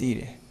င်းကိုလည်းသိ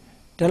တယ်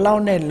ဒီလော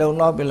က်နဲ့လုံ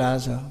လောက်ပြီလား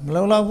ဆိုမ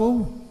လုံလောက်ဘူး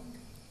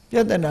ပြ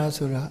ဿနာ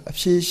ဆိုတာအ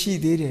ဖြေရှိ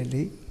သေးတယ်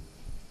လေ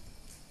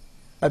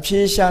အဖြေ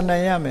ရှာနို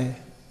င်ရမယ်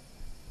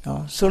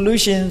နော်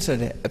solution ဆို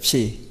တဲ့အ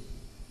ဖြေ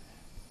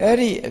အဲ့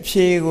ဒီအ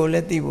ဖြေကိုလ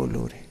ည်းသိဖို့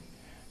လိုတယ်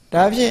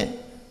ဒါဖြင့်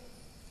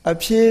အ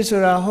ဖြေဆို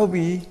တာဟုတ်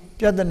ပြီ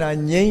ပြဿနာ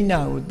ငြိမ်းတာ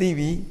ကိုသိ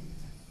ပြီ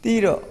သိ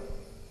တော့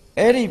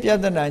အဲ့ဒီပြ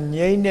ဿနာ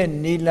ငြိမ်းတဲ့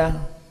နိလန်း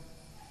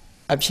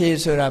အဖြေ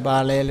ဆိုတာဘာ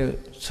လဲလို့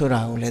ဆိုတာ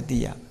ကိုလည်းသိ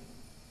ရမယ်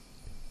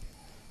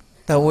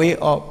the way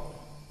of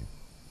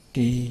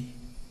the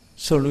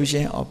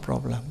solution of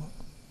problem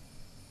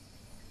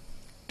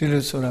ဒီ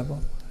လိုဆိုတာ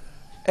ပေါ့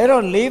အဲ့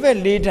တော့၄ဘက်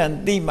၄ထန်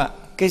သိမှ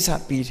ကိစ္စ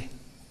ပြီးတယ်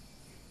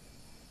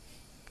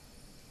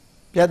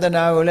ပြဿ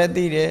နာကိုလည်း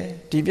သိတယ်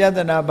ဒီပြဿ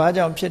နာဘာ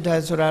ကြောင့်ဖြစ်တ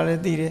ယ်ဆိုတာလ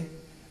ည်းသိတယ်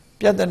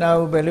ပြဿနာ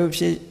ကိုဘယ်လို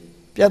ဖြစ်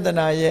ပြဿ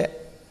နာရဲ့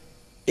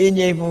အင်း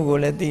ငြိမ်မှုကို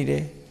လည်းသိတ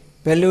ယ်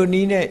ဘယ်လိုန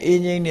ည်းနဲ့အ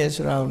င်းငြိမ်နေ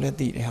ဆိုတာကိုလည်း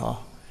သိတယ်ဟော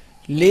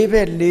၄ဘ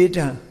က်၄ထ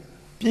န်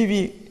ပြည့်ပြ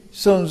ည့်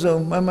စုံစုံ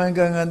မှန်မှန်က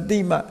န်ကန်သိ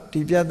မှ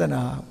ဒီပြဿ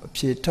နာအ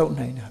ဖြေထုတ်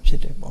နိုင်တာဖြ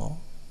စ်တယ်ပေါ့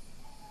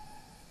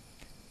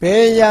ဘ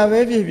ယ်ရာပဲ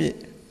ဖြစ်ဖြစ်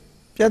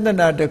ပြဿ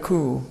နာတစ်ခု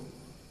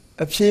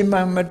အဖြေမှ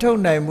န်မထုတ်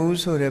နိုင်ဘူး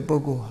ဆိုတဲ့ပု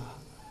ဂ္ဂိုလ်ဟာ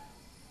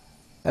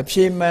အ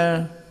ဖြေမှန်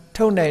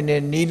ထုတ်နိုင်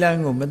တဲ့နည်းလမ်း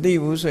ကိုမသိ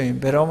ဘူးဆိုရင်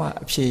ဘယ်တော့မှ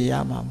အဖြေရ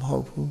မှာမဟု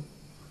တ်ဘူး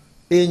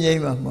အင်းငိ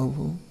မ့်မှာမဟုတ်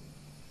ဘူး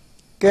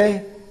ကဲ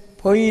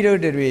ဘုန်းကြီးတို့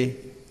တွေ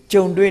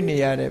ကြုံတွေ့နေ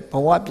ရတဲ့ဘ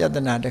ဝပြဿ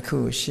နာတစ်ခု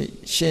ကို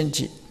ရှင်းကြ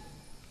ည့်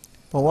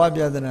ဘဝ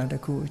ပြဿနာတ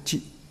စ်ခုကိုကြ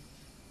ည့်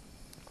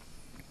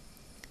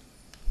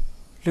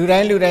လူတို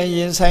င်းရ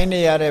င်ဆိုင်နေ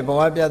ရတဲ့ဘ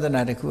ဝပြဿ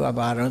နာတစ်ခုက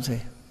ဘာတော့ဆို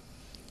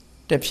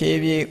တဖြည်း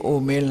ဖြည်းအို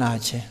မင်းလာ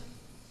ခြင်း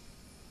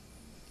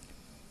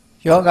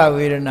ယောဂ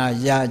ဝေဒနာ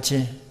ရခြ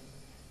င်း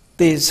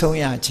သိဆုံး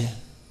ရခြင်း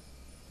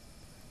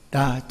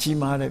ဒါကြီး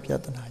မားတဲ့ပြ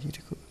ဿနာကြီးတ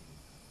စ်ခု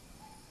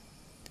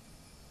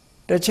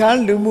တခြား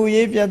လူမှု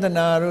ရေးပြဿ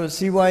နာတို့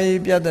စီးပွား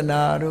ရေးပြဿ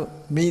နာတို့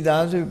မိ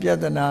သားစုပြ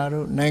ဿနာ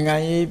တို့နိုင်ငံ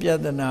ရေးပြ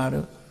ဿနာ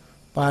တို့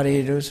ဘာတွေ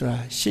တို့ဆိုတာ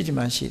ရှိချင်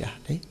မှရှိတာ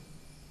လေ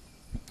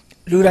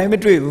လူတိုင်းမ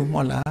တွေ့ဘူးမ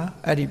ဟုတ်လား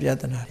အဲ့ဒီပြ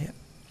ဿနာတွေ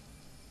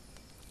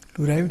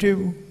လူတိုင်းမတွေ့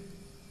ဘူး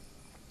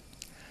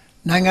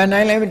နိုင်ငံတို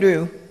င်းလည်းမတွေ့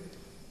ဘူး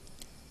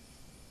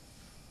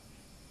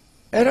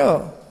အဲ့တော့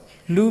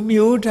လူ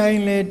မျိုးတို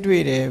င်းလည်း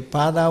တွေ့တယ်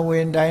ဘာသာဝ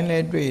င်တိုင်းလ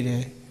ည်းတွေ့တ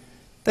ယ်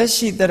သက်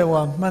ရှိတရဝ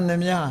မှန်သ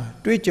မျှ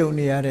တွေ့ကြုံ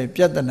နေရတဲ့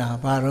ပြဿနာ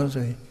ဘာလို့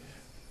ဆိုရင်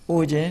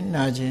အိုခြင်း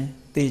နာခြင်း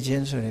သိခြ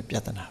င်းဆိုတဲ့ပြ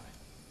ဿနာပဲ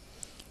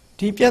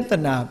ဒီပြဿ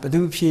နာဘယ်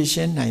သူဖြေရှ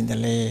င်းနိုင်တ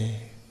ယ်လဲ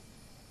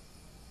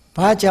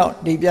ဘာကြောင့်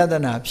ဒီပြဿ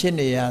နာဖြစ်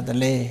နေရတယ်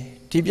လဲ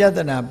ဒီပြဿ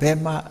နာဘယ်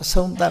မှာအ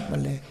ဆုံးသတ်မ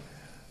လဲ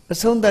အ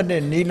ဆုံးသတ်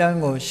တဲ့နိလန်း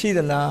ကိုရှိသ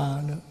လား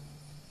လို့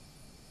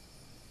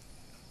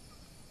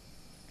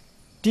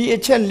ဒီအ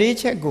ချက်၄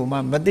ချက်ကိုမှ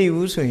မသိ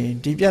ဘူးဆိုရင်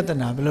ဒီပြဿ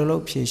နာဘယ်လိုလု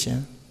ပ်ဖြေရှ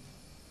င်း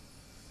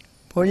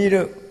ဘုန်းကြီး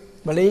တို့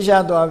မလေး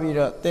ရှားသွားပြီး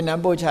တော့သင်္นาน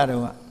ပို့ချ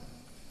တော့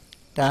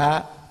ဒါ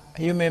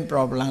human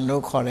problem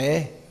လို့ခေါ်တယ်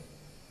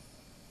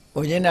။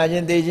ဘုရင်နာချ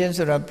င်းသိချင်း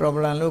ဆိုတာ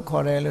problem လို့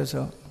ခေါ်တယ်လို့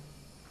ဆို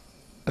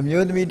အ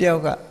မျိုးသမီးတယော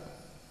က်က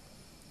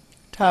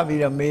ထပြီး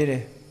တော့မေးတ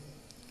ယ်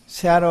ဆ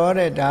ရာတော်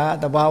တဲ့ဒါ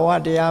သဘာဝ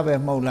တရားပဲ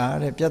မဟုတ်လား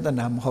တဲ့ပြဿ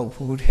နာမဟုတ်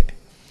ဘူးတဲ့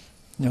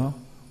နော်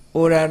။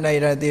အိုရနိုင်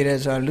ရသေးတယ်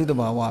ဆိုတာလူသ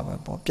ဘာဝပဲ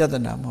ပေါ့ပြဿ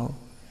နာမဟုတ်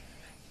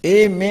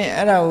အေးမင်း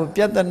အဲ့ဒါကို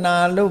ပြဿနာ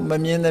လို့မ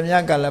မြင်သမျှ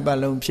ကာလပတ်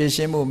လုံးဖြေ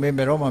ရှင်းဖို့မင်းဘ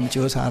ယ်တော့မှမ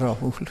ကြိုးစားတော့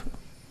ဘူးလို့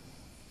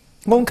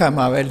ငုံခံ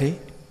မှာပဲလေ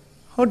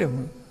ဟုတ်တယ်မ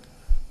ဟုတ်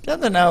ပြ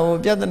ဿနာကို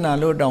ပြဿနာ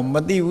လို့တောင်မ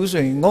သိဘူး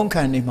ဆိုရင်ငုံ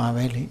ခံနေမှာ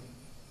ပဲလေ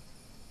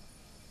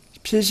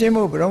ဖြေရှင်း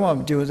ဖို့ဘယ်တော့မှမ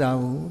ကြိုးစား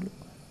ဘူးလို့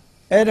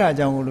အဲ့ဒါ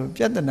ကြောင့်မို့လို့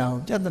ပြဿနာကို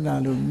ပြဿနာ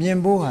လို့မြင်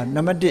ဖို့ဟာ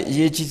နံပါတ်1အ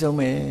ရေးကြီးဆုံး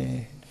ပဲ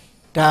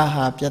ဒါ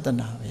ဟာပြဿ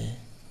နာပဲ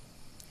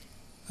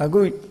အ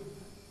ခု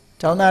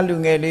ကျောင်းသားလူ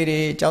ငယ်လေးတွေ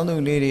ကျောင်းသူ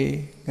လေးတွေ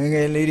ငယ်င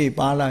ယ်လေးတွေ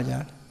ပါလာကြတ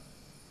ယ်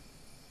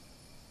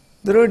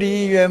သူတို့ဒီ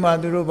ရွယ်မှာ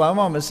သူတို့ဘာ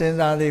မှမစင်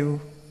စားသေး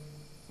ဘူး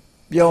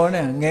ပြော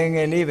နေငယ်င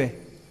ယ်လေးပဲ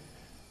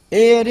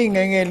အေးအဲ့ဒီင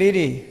ယ်ငယ်လေး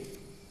တွေ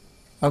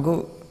အခု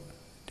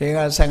ဒီက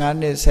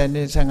15နှစ်10နှ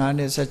စ်15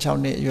နှစ်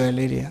16နှစ်အရွယ်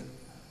လေးတွေက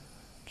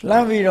လှ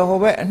မ်းပြီးတော့ဟို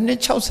ဘက်အနှစ်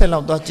60လော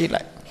က်သွားကြည့်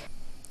လိုက်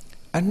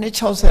အနှစ်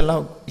60လော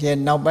က်ရဲ့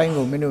နောက်ပိုင်း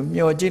ကိုမင်းတို့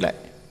မျှော်ကြည့်လိုက်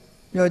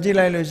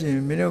လို့ရှိရ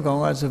င်မင်းတို့ကောင်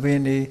ကသပင်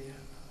တွေ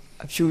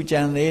အဖြူ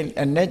ကြံသေး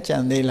အနက်ကြံ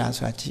သေးလား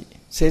ဆိုတာကြည့်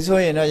စေဆို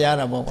ရင်တော့ရ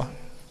တာပေါ့ကွာ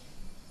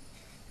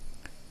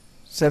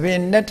သပင်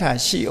နဲ့ထာ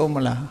ရှိအောင်မ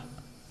လား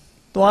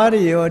သွားရ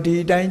ရောဒီ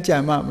အတိုင်းကြံ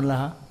မှမ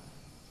လား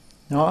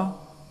နော်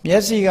မျ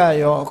က်စိက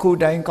ရောအခု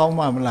တိုင်းကောင်း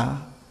မှမလား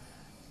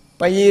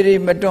ပရည်တွေ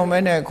မတွန်မဲ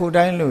နဲ့အခု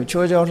တိုင်းလို့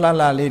ချိုးချောလှ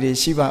လှလေးတွေ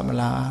ရှိပါမ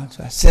လား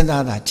ဆိုတာစဉ်း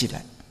စားတာကြည့်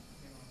လိုက်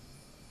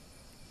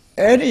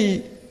အဲ့ဒီ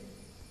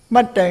မှ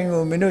တ်တိုင်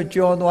ကိုမင်းတို့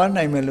ကြော်သွား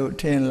နိုင်မယ်လို့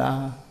ထင်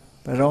လား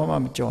ဘယ်တော့မှ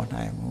မကြော်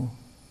နိုင်ဘူး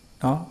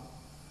နော်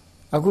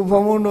အခု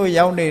ဘုံဘုံတို့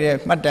ရောက်နေတဲ့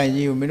မှတ်တိုင်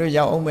ကြီးကိုမင်းတို့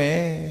ရောက်အောင်မယ်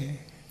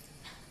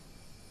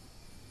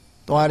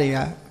သွားတွေက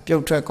ပြု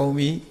တ်ထွက်ကုန်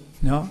ပြီ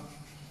နော်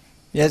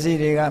မျက်စိ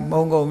တွေက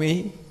မုံကုန်ပြီ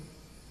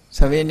သ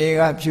ပင်တွေ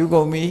ကဖြူ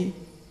ကုန်ပြီ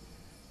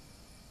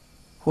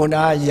ဟို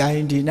နာရို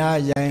င်ဒီနာ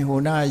ရိုင်ဟို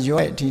နာရွ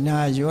က်ဒီနာ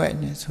ရွက်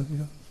နဲ့ဆိုပြီး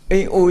တော့အိ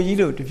မ်အိုကြီး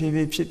လို့တဖြည်းဖြ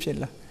ည်းဖြစ်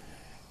လာ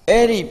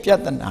အဲ့ဒီပြ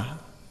ဿနာ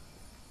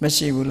မ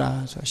ရှိဘူးလား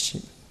ဆိုရှိ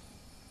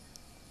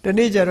တ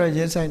နေ့ကျတော့ရ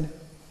င်ဆိုင်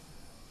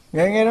င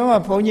ယ်ငယ်တော့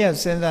ဘုန်းကြီးက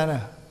စဉ်းစားတာ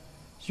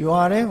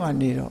ရွာထဲမှာ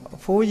နေတော့အ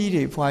ဖိုးကြီး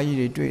တွေဖွားကြီး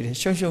တွေတွေ့တယ်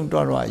ရှုံရှုံ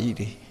တော့တော့ကြီး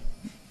တွေ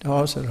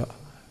တော့ဆိုတော့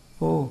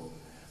ဟို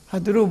ဟာ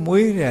သူတို့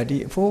မွေးတယ်ဒီ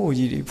အဖိုးအို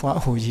ကြီးတွေဖွား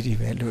အိုကြီးတွေ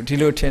ပဲလို့ဒီ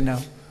လိုထင်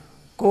တော့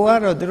ကိုက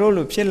တော့သူတို့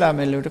လိုဖြစ်လာမ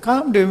ယ်လို့တခါ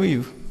မတွေ့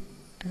ဘူး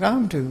တကား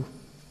မတူ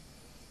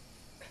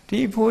ဒီ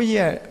အဖိုးကြီး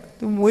က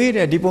သူမွေးတ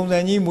ယ်ဒီပုံစံ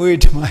ကြီးမွေး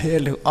တယ်မ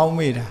ရဲ့လို့အောင်း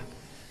မိတာ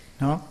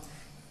နော်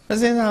မ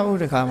စင်စားဘူး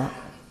တခါမှ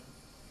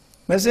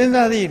မစင်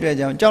စားသည့်အတွက်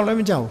ကြောင့်ကြောက်လည်း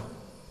မကြောက်ဘူး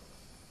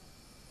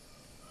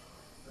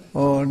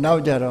ဟိုနော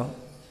က်ကြတော့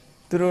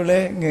သူတို့လ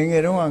ည်းငယ်င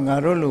ယ်တုန်းကငါ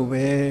တို့လို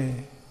ပဲ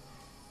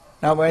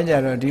နောက်ပိုင်းကျ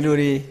တော့ဒီလို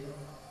တွေ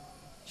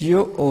ရု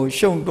ပ်အို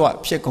ရှုံတော့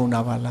ဖြစ်ကုန်တာ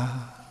ပါလား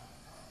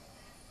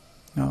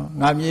နော်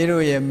ငါမြေး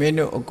တို့ရဲ့မင်း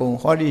တို့အကုန်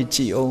ဟောဒီကြ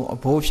ည်အောင်အ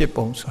ဘိုးဖြစ်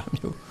ပုံဆိုတာ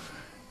မျိုး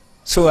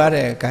ဆိုရ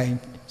တဲ့အကိုင်း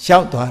ရော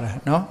က်သွားတာ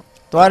နော်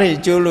သွားရ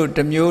ကျိုးလို့တ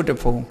စ်မျိုးတစ်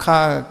ဖုံခါ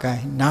အကို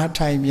င်းနား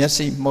ထိုင်မျက်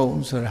စိမှုံ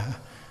ဆိုတာ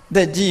အသ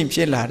က်ကြီးဖြ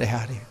စ်လာတဲ့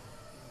ဟာတွေ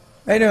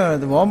အဲ့တော့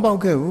သဘောပေါက်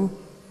ခဲ့ဘူး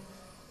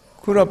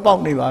ခုတော့ပေါ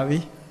က်နေပါပြီ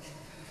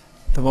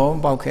သဘော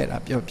ပေါက်ခဲ့တာ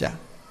ပြောပြ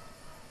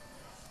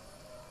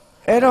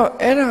အဲ့တော့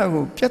အဲ့ဒါ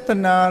ကိုပြဿ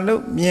နာ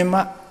လို့မြင်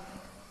မှ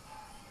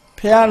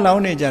ဖះလော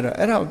င်းနေကြတော့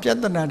အဲ့ဒါကိုပြ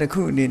ဿနာတစ်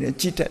ခုအနေနဲ့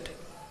ကြည့်တတ်တယ်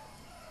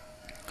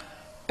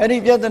အဲ့ဒီ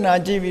ပြဿနာ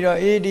ကြည့်ပြီးတော့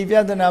အေးဒီပြ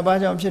ဿနာဘာ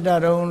ကြောင့်ဖြစ်တာ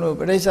တုံးလို့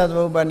ပရိစ္ဆေသ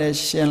မုပ္ပါဒ်နဲ့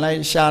ရှင်လို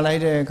က်ရှာလို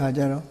က်တဲ့အခါ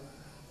ကျတော့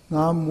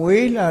ငါ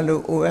မွေးလာ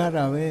လို့အိုရ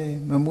တာပဲ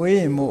မမွေးရ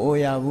င်မအို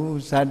ရဘူး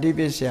ဇာတိပ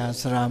စ္စယ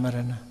စရာမရ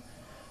ဏ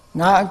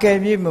ငါအကယ်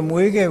၍မ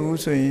မွေးခဲ့ဘူး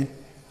ဆိုရင်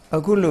အ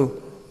ခုလို့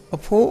အ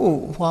ဖိုးအို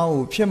အဖွား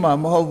အိုဖြစ်မှာ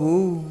မဟုတ်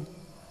ဘူး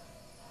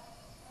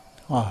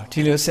ဟောဒီ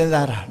လိုစဉ်း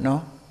စားတာ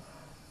နော်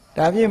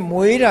ဒါဖြင့်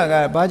မွေးတာက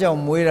ဘာကြော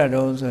င့်မွေးတာ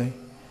တုံးဆိုရင်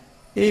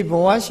အေးဘ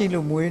ဝရှိ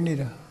လို့မွေးနေ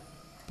တာ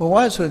ဘဝ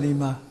ဆိုဒီ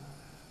မှာ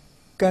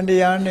ကံတ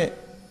ရားနဲ့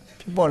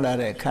ဖြစ်ပေါ်လာ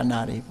တဲ့ခန္ဓာ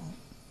တွေ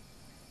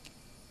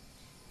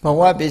ပေါ့ဘ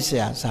ဝပစ္စ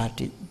ယဇာ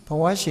တိဘ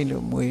ဝရှိ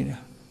လို့မွေးတာ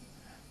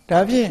ဒါ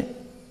ဖြင့်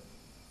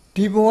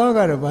ဒီဘဝက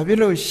တော့ဘာဖြစ်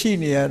လို့ရှိ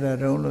နေရတာ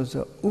တုံးလို့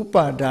ဆိုဥ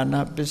ပါဒါန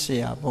ပစ္စ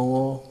ယဘဝ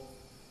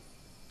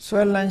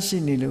ဆွဲလန်းရှိ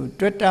နေလို့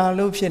တွေ့တာ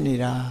လို့ဖြစ်နေ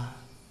တာ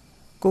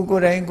ကို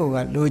ယ်တိုင်းကိုယ်က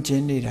လိုချ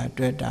င်နေတာ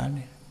တွေ့တာ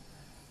နေ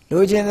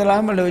လိုချင်သ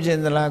လားမလိုချင်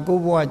သလားကို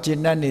ယ်ဘဝကျ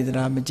င့်တတ်နေသ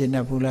လားမကျင့်တ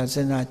တ်ဘူးလားစ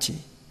ဉ်းစားကြ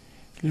ည့်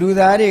လူ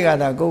သားတွေက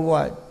သာကိုယ်ဘဝ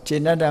ကျ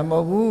င့်တတ်တာမဟု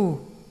တ်ဘူး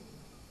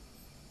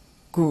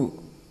ခု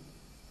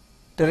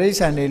တရိစ္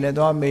ဆာန်တွေလည်း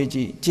သွားမေးကြ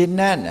ည့်ကျင့်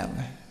တတ်တယ်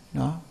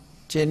နော်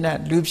ကျင့်တဲ့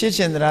လူဖြစ်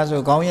ရှင်သလား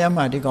ဆိုခေါင်းရမ်း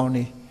မှဒီကောင်း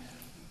နေ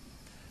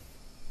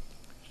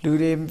လူ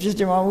တွေဖြစ်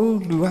ကြမှာဘူး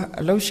လူက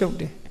အလုံးရှုပ်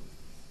တယ်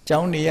ကျော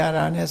င်းနေရ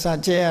တာနဲ့စ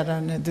ကြဲရတာ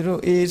နဲ့သူ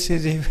တို့အေး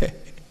ဆေးဆေးပဲ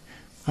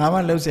ဘာမှ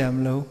လုပ်เสียမ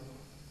လို့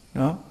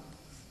နော်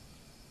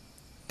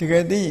တက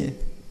ယ်သိ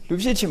လူ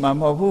ဖြစ်ချင်မှာ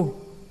မဟုတ်ဘူး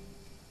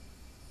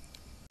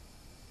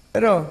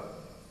အဲ့တော့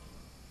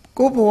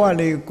ကိုယ်ဘဝ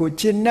လေးကို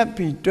ကျင့်납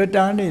ပြီးတွေ့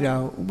တာနေတာ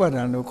ကိုဥပါ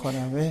ဒံလို့ခေါ်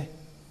တာပဲ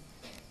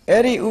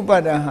အဲ့ဒီဥပါ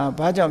ဒံဟာ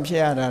ဘာကြောင့်ဖြ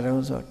စ်ရတာ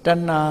တုံးဆိုတ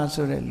ဏှာ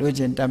ဆိုတဲ့လို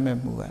ချင်တတ်မဲ့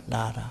မှုက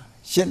လာတာ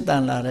ရှင်းတ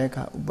န်လာတဲ့အ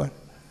ခါဥပါဒ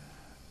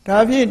ဒါ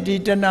ဖြင့်ဒီ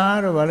တဏှာက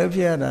တော့ဘာလို့ဖြ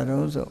စ်ရတာ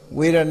တုံးဆို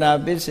ဝေဒနာ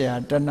ပစ္စယ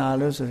တဏှာ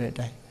လို့ဆိုတဲ့အ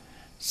တိုင်း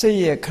စိတ်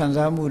ရဲ့ခံ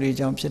စားမှုတွေ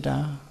ကြောင့်ဖြစ်တာ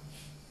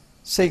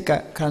စိတ်က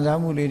ခံစား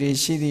မှုလေးတွေ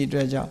ရှိသည့်အတွ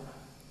က်ကြောင့်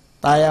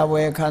ตาရဝ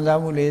ယ်ခံစား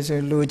မှုလေးဆို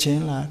လိုချင်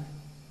လာ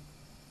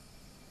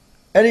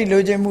အဲ့ဒီ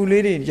လိုချင်မှု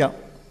လေးတွေကြောင့်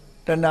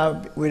တဏှာ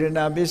ဝေဒ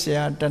နာပစ္စယ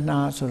တဏှာ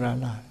ဆိုတာ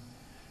လာ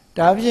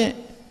ဒါဖြင့်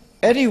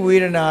အဲ့ဒီဝေ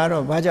ဒနာက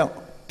တော့ဘာကြောင့်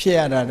ဖြစ်ရ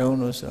တာတုံး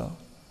လို့ဆိုတော့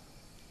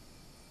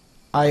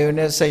အာယုန်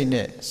နဲ့စိတ်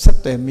နဲ့ဆက်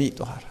သွယ်မိ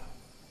သွားတာ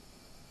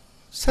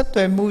ဆက်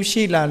သွယ်မှု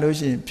ရှိလာလို့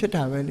ရှိရင်ဖြစ်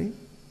တာပဲလေ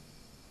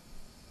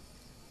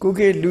ကို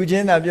ကေလူချ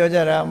င်းသာပြောကြ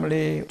တာမ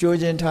လေးကြိုး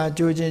ချင်းထား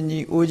ကြိုးချင်း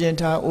ကြီးအိုးချင်း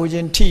ထားအိုးချ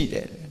င်းထိတ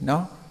ယ်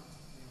နော်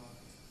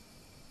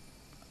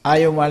အာ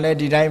ယုန်မှာလည်း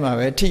ဒီတိုင်းမှာ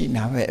ပဲထိ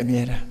နာပဲအ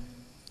မြဲတမ်း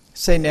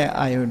စိတ်နဲ့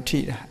အာယုန်ထိ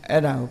တာ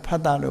အဲ့ဒါကိုဖ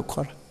တ်တာလို့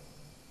ခေါ်တာ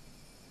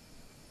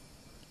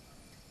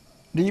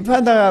ဒီဖ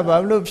တ်တာကဘာ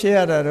လို့ဖြစ်ရ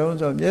တာတုံး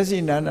ဆိုမျက်စိ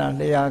နာနာ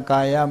လျှာကာ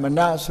ယမန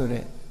ဆို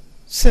တဲ့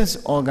sense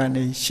organ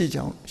တွေရှိ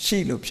ကြောင်းရှိ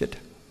လို့ဖြစ်တ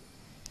ယ်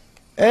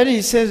အဲ့ဒီ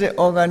sense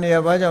organ တွေက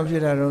ဘာကြောင့်ဖြ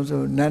စ်တာတုံး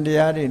ဆိုနံတ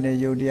ရားတွေနဲ့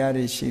ယုတ်တရား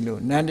တွေရှိလို့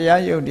နံတ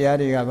ရားယုတ်တရား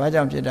တွေကဘာ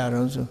ကြောင့်ဖြစ်တာ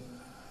တုံးဆို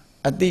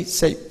အတိ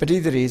စိတ်ပဋိ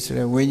သရေဆို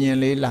တဲ့ဝိညာဉ်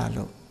လေးလာ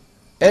လို့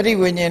အဲ့ဒီ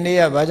ဝိညာဉ်လေး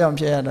ကဘာကြောင့်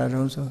ဖြစ်ရတာ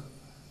တုံးဆို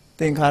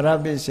သင်္ခါရ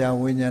ပစ္စယ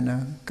ဝိညာဏ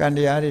ကံတ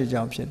ရားတွေ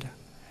ကြောင့်ဖြစ်တာ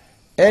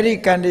အဲ့ဒီ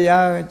ကံတ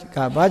ရားက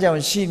ဘာကြော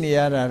င့်ရှိနေရ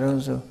တာ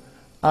တုံးဆို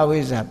အဝိ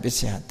ဇ္ဇာပစ္စ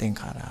ယသင်္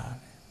ခါရ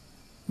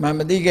မှန်မ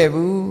သိခဲ့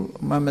ဘူး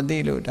မှန်မသိ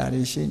လို့ဒါ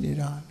တွေရှိနေ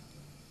တာ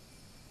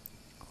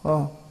ဟော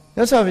မြ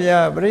တ်စွာဘု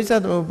ရားပရိစ္ဆေ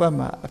သမုပ္ပါဒ်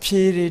မှာအ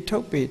ဖြေတွေထု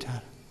တ်ပေး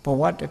ထားဘ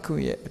ဝတစ်ခု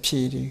ရဲ့အဖြေ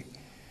တွေ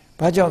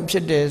ဘာကြောင့်ဖြ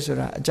စ်တယ်ဆို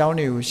တာအကြောင်း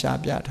တွေကိုရှာ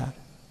ပြထားတ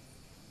ယ်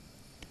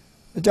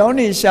အကြောင်း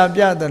တွေရှာ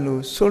ပြတယ်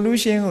လို့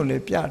solution ကိုလ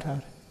ည်းပြထား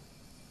တယ်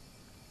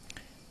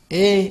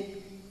အေး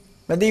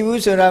မသိ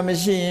ဘူးဆိုတာမ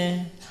ရှိရင်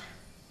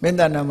မင်း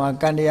တဏ္ဍာမှာ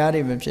ကံတရား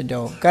တွေမဖြစ်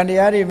တော့ကံတ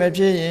ရားတွေမ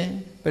ဖြစ်ရင်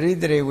ပရိ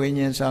သေဝိ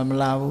ညာဉ်ဆိုတာမ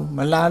လာဘူးမ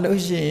လာလို့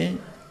ရှိရင်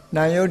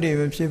နာယုတ်တွေ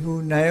မဖြစ်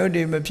ဘူးနာယုတ်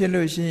တွေမဖြစ်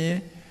လို့ရှိရင်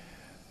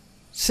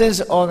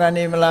sense organ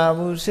တွေမလာ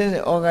ဘူး sense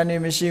organ တွေ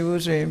မရှိ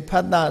ဘူးဆိုရင်ဖ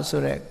တ်တာ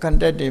ဆိုတဲ့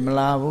contact တွေမ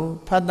လာဘူး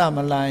ဖတ်တာမ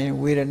လာရင်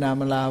ဝေဒနာ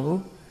မလာဘူး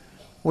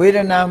ဝေဒ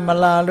နာမ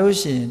လာလို့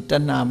ရှိရင်တ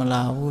ဏှာမ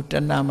လာဘူးတ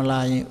ဏှာမလာ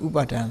ရင်ဥ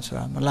ပါဒံဆို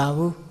တာမလာ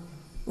ဘူး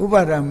ဥ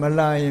ပါဒံမ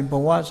လာရင်ဘ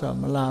ဝဆိုတာ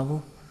မလာ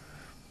ဘူး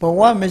ဘ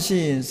ဝမရှိ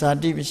ရင်ဇာ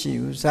တိမရှိ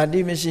ဘူးဇာတိ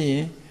မရှိရ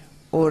င်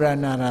ဩရ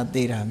ဏရာ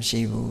သေတာမရှိ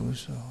ဘူး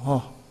ဆို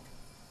ဟော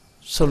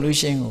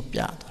solution ကိုပြ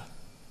သွား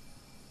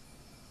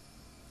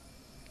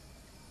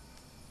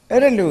အဲ့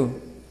ဒါလို့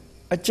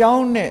အကြော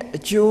င်းနဲ့အ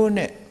ကျိုး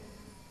နဲ့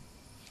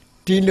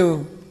ဒီလို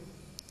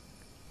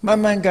မှန်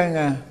မှန်ကန်က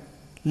န်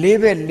လေး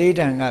ဘက်လေး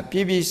တန်ကပြ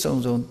ည့်ပြည့်စုံ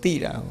စုံသိ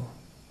တာကို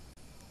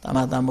သမ္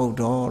မာသမ္ဗုဒ္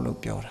ဓောလို့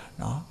ပြောတာ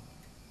နော်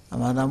သ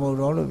မ္မာသမ္ဗုဒ္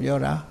ဓောလို့ပြော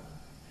တာ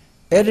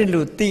အဲ့ဒီ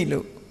လိုသိ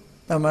လို့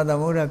သမ္မာသမ္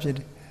ဗုဒ္ဓဖြစ်တ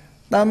ယ်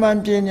သမ္မာ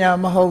ပညာ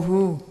မဟုတ်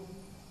ဘူး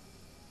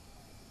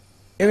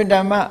အဗ္ဗဓ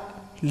မ္မ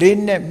လေး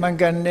နဲ့မှန်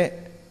ကန်တဲ့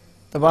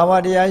တဘာဝ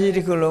တရားကြီးတ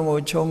စ်ခုလုံးကို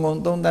ခြုံငုံ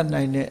သုံးသပ်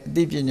နိုင်တဲ့အ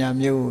သိပညာ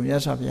မျိုးကိုမြ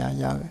တ်စွာဘုရား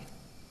ရခဲ့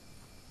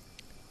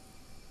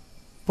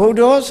ဘုဒ္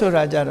ဓောဆို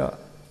တာကြတော့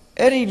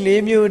အဲ့ဒီ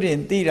လေးမျိုးတင်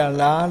သိတာ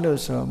လားလို့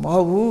ဆိုတော့မဟု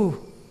တ်ဘူး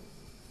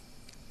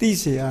သိ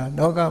เสีย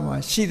လောကမှာ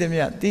ရှိသ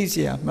မျှသိเ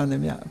สียမှန်သ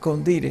မျှအကုန်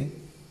သိတယ်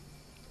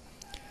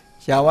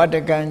ယာဝတ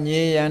ကံ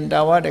ညေယံတာ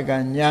ဝတကံ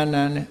ညာ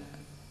ဏံနဲ့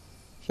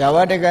ယာဝ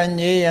တကံ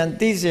ညေယံ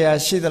သိเสีย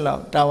ရှိသလော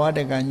က်တာဝတ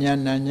ကံညာ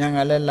ဏံညာက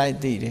လည်းလိုက်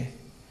သိတယ်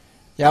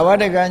ယာဝ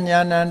တကံညာ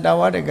ဏံတာ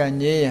ဝတကံ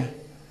ညေယံ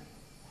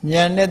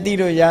ညာနဲ့သိ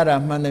လို့ရတာ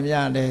မှန်သမျှ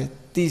လည်း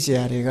သိเสีย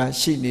တွေက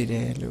ရှိနေတ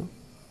ယ်လို့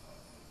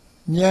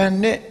ညာ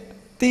နဲ့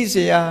သိเ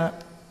สีย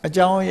အ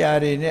ကြောင်းအရာ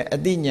တွေနဲ့အ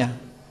သိဉာ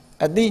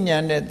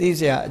ဏ်နဲ့သိเ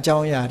สียအကြော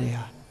င်းအရာတွေ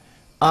ဟာ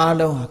အား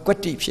လုံးဟာကွ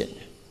တ္တိဖြစ်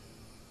နေ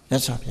မြ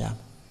တ်စွာဘုရား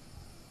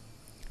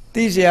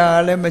သိเสียက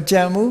လည်းမ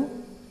ကြံဘူး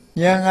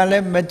ဉာဏ်ကလ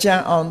ည်းမကြံ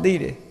အောင်သိ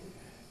တယ်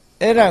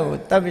အဲ့ဒါကို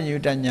တပ္ပညု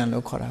တဉာဏ်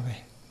လို့ခေါ်တာပဲ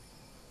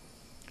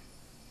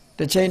တ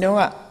စ်ချိန်တုန်း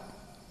က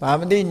ဘာ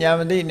မသိညာ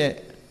မသိနဲ့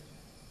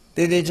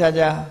တေးသေးချာ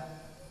ချာ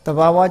တ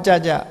ဘာဝကြ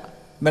ကြ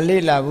မ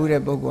လေ့လာဘူး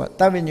တဲ့ပုဂ္ဂိုလ်က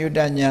တပ္ပညုတ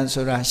ဉာဏ်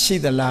ဆိုတာရှိ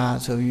သလား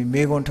ဆိုပြီး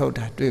မေးခွန်းထုတ်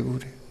တာတွေ့ဘူး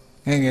တယ်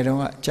ငယ်ငယ်တုန်း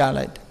ကကြား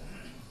လိုက်တယ်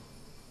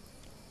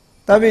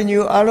တပ္ပညု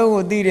အလုံး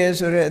ကိုသိတယ်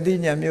ဆိုတဲ့အသိ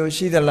ဉာဏ်မျိုး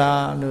ရှိသ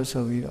လားလို့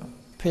ဆိုပြီးတော့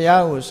ဖះ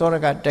ကိုစောရ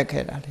ကတက်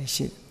ခဲ့တာလည်း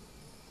ရှိ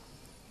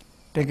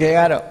တကယ်က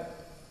တော့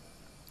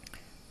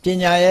ပ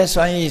ညာရဲ့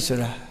စွမ်းရည်ဆို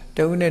တာတ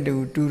ဦးနဲ့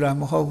တူတာ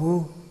မဟုတ်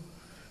ဘူး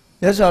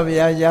မြတ်စွာဘု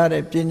ရားရ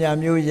တဲ့ပညာ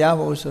မျိုးရ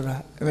ဖို့ဆိုတာ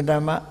အမှန်တ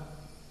မ်း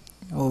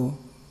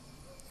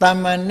တ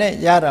မန်နဲ့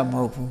ရတာမ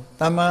ဟုတ်ဘူး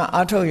တမန်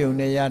အားထုတ်ယုံ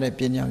နဲ့ရတဲ့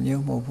ပညာ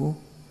မျိုးမဟုတ်ဘူး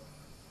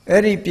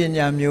အဲ့ဒီပ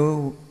ညာမျိုး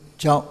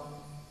ကြောင့်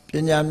ပ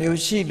ညာမျိုး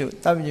ရှိလို့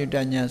သဗ္ဗညုတ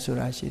ဉာဏ်ဆို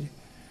တာရှိတယ်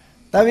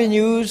သဗ္ဗ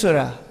ညုဆို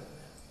တာ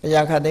အ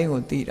ရာခတ်သိမ်း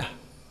ကိုသိတာ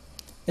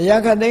အရာ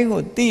ခတ်သိမ်း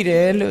ကိုသိတ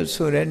ယ်လို့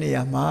ဆိုတဲ့နေ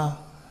ရာမှာ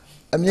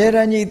အမြဲတ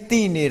မ်းကြီး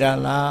သိနေတာ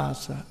လား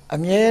ဆိုတာအ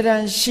မြဲတ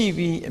မ်းရှိ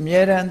ပြီးအ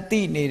မြဲတမ်းသိ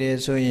နေတယ်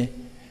ဆိုရင်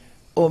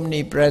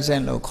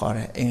omnipresent လို့ခေါ်တ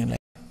ယ်အင်္ဂလိ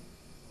ပ်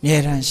အမြဲ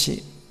တမ်းရှိ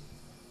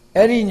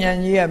အဲ့ဒီဉာဏ်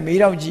ကြီးကမီး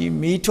တော့ကြီး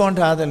မီးထွန်း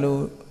ထားသလို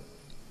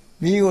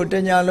မီးကိုတ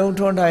ညာလုံး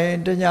ထွန်းထားရင်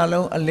တညာ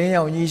လုံးအလင်း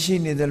ရောင်ကြီးရှိ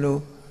နေသလို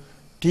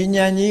ဒီ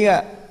ဉာဏ်ကြီးက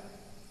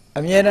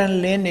အမြဲတမ်း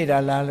လင်းနေတာ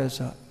လားလို့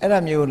ဆိုအဲ့ဒါ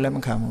မျိုးလက်မ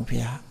ခံဘူး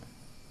ဗျာ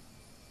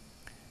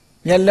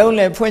မျက်လုံးလ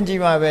ည်းဖွင့်ကြ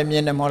ည့်မှပဲမြ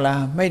င်တယ်မဟုတ်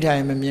လားမိတ်ထို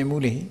င်မမြင်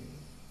ဘူးလေ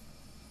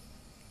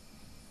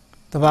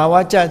တဘာဝ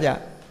ကြကြ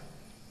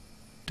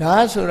ဓာ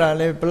တ်ဆိုတာ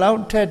လေဘလော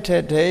က်ထက်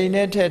ဒိန်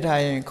နဲ့ထက်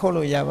ထားရင်ခုတ်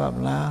လို့ရပါမ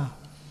လား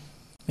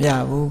မရ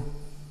ဘူး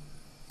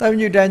သဗ္ဗ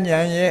ညုတဉာ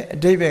ဏ်ရဲ့အ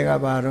ဓိပ္ပာယ်က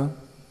ဘာတော့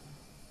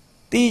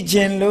သိခြ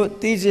င်းလို့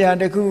သိစရာ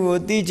တစ်ခုကို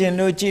သိခြင်း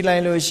လို့ကြည်လို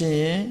က်လို့ရှိ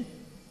ရင်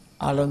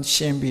အလုံး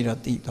ရှင်းပြီးတော့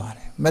သိသွားတ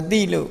ယ်မ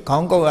သိလို့ခေါ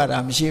င်းကုပ်ရတာ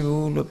မရှိ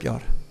ဘူးလို့ပြော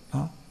တာ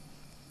နော်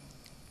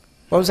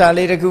ပု္ပ္ပာ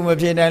လေးတစ်ခုမ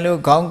ဖြစ်နိုင်လို့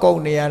ခေါင်းကုပ်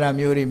နေရတာ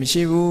မျိုးတွေမ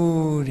ရှိ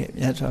ဘူးတဲ့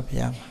မြတ်စွာဘု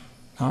ရားမှာ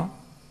နော်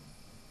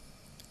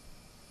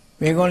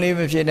မိကွန်းလေး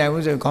မဖြစ်နိုင်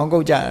ဘူးဆိုခေါင်းကု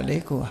ပ်ကြတာလေ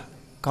ကိုက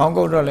ခေါင်း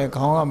ကုပ်တော့လေ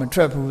ခေါင်းကမထွ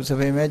က်ဘူးစ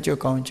ပင်ပဲကျွတ်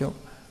ကောင်းကျွတ်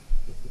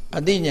အ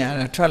သိဉာဏ်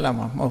ကထွက်လာ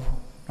မှာမဟုတ်ဘူး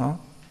နော်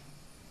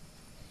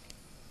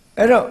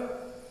အဲ့တော့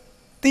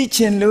သိခြ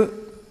င်းလို့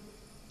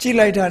ကြည့်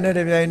လိုက်တာနဲ့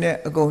တပြိုင်နက်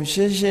အကုန်ရှ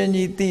င်းရှင်း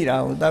ကြီးသိတာ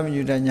ကိုသဗ္ဗ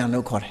ညုတဉာဏ်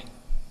လို့ခေါ်တယ်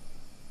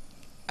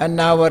အ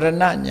နာဝရဏ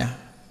ဉာဏ်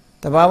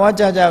တဘာဝ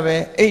ကြကြပဲ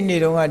အိတ်နေ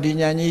တော့ကဒီ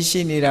ဉာဏ်ကြီးရှိ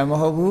နေတာမ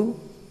ဟုတ်ဘူး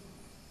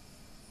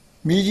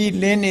မိကြီး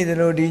လင်းနေတယ်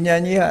လို့ဒီဉာ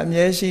ဏ်ကြီးကအ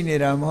မြဲရှိနေ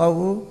တာမဟုတ်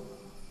ဘူး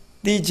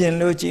သိခြင်း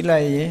လို့ကြည့်လို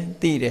က်ရင်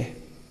သိတယ်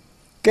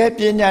ကဲပ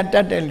ညာတ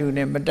တ်တဲ့လူ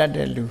နဲ့မတတ်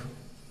တဲ့လူ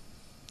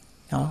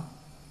နော်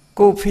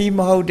ကိုဖီးမ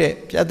ဟုတ်တဲ့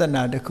ပြဿ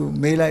နာတစ်ခု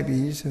မေးလိုက်ပြီ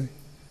ဆို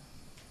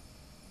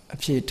အ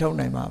ဖြေထုတ်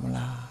နိုင်မှာမ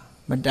လား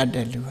မတတ်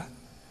တဲ့လူက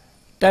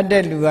တတ်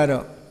တဲ့လူက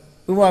တော့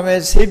ဥပမာ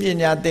ဆေးပ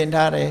ညာသင်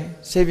ထားတယ်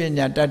ဆေးပ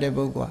ညာတတ်တဲ့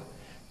ပုဂ္ဂိုလ်က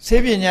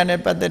ဆေးပညာနဲ့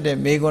ပတ်သက်တဲ့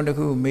မေးခွန်းတစ်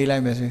ခုကိုမေးလို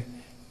က်မယ်ဆိုရင်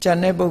ကျန်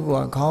တဲ့ပုဂ္ဂို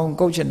လ်ကခေါင်း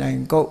ကုတ်ချင်တိုင်း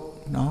ကုတ်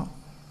နော်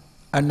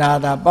အနာ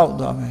သာပေါက်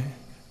သွားမယ်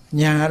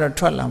ဉာဏ်ကတော့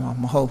ထွက်လာမှာ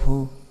မဟုတ်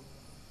ဘူး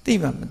သိ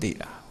မှမသိ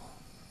တာ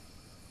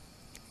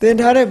သင်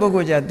ထားတဲ့ပုဂ္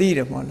ဂိုလ်じゃသိတ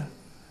ယ်မဟုတ်လား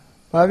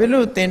ဘာဖြစ်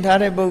လို့သင်ထား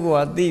တဲ့ပုဂ္ဂို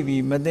လ်ကသိ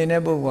ပြီးမသင်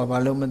တဲ့ပုဂ္ဂိုလ်ကဘာ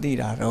လို့မသိ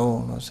တာတော့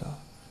လို့ဆို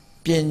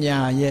ပညာ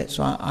ရဲ့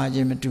စွမ်းအားခြ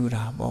င်းမတူ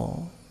တာပေါ့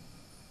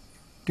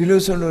ဒီလို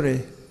ဆိုလို့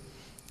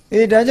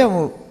လေဒါကြောင့်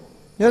မို့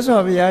မြတ်စွာ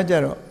ဘုရားကြ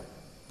တော့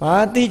ဘာ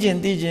သိခြင်း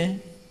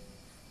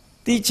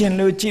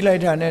လို့ကြည့်လို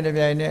က်တာနဲ့တ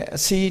ပြိုင်နက်အ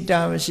စီတာ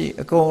မရှိ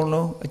အကုန်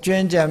လုံးအကျွ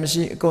မ်းကြံမ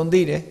ရှိအကုန်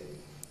သိတယ်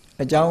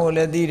အကြောင်းကိုလ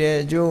ည်းသိတယ်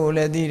အကျိုးကိုလ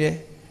ည်းသိတယ်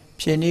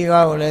ဖြေနည်း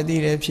ကားကိုလည်းသိ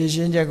တယ်ဖြေရှ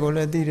င်းချက်ကိုလ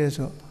ည်းသိတယ်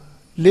ဆို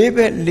လေးဘ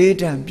က်လေး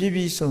တန်ပြည့်ပြ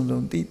ည့်စုံစုံ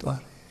သိ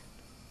သွားတယ်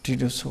ဒီ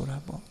လိုဆိုတာ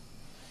ပေါ့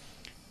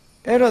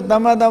အဲ့တော့သ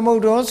မ္မာသမ္ဗု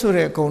ဒ္ဓောဆို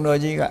တဲ့ဂုဏ်တော်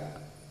ကြီးက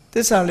သ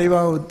စ္စာလေး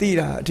ပါးကိုသိ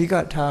တာအဓိက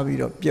ထားပြီး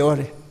တော့ပြော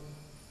တယ်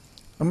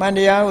အမှန်တ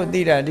ရားကို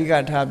သိတာအဓိက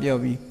ထားပြော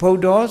ပြီးဗု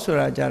ဒ္ဓောဆို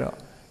တာကြတော့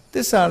သ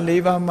စ္စာ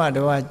လေးပါးမှ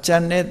တော့ဉာ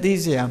ဏ်နဲ့သိ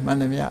เสียမှန်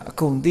သမျှအ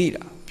ကုန်သိ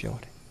တာပြော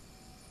တယ်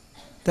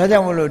ဒါကြော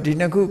င့်မလို့ဒီ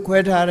နှစ်ခုခွဲ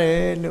ထားတယ်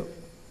လို့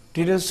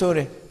ဒီလိုဆိုတ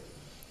ယ်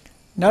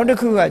နောက်တစ်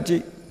ခုကကြ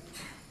ည့်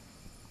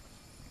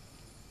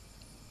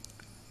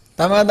သ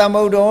မ္မာသမ္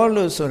ဗုဒ္ဓော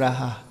လို့ဆိုတာ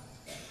ဟာ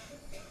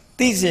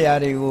သိเสีย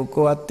တွေကို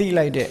ကိုယ်ကသိ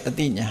လိုက်တဲ့အ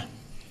သိဉာဏ်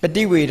ပ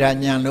ฏิဝေဒဉာ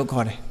ဏ်လို့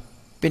ခေါ်တယ်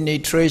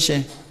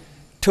penetration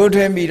ထိုး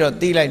ထွင်းပြီးတော့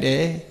သိလိုက်တ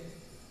ယ်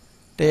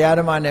တရား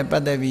ဓမ္မနဲ့ပ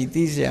တ်သက်ပြီး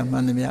သိเสียမှ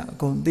န်သမျှအ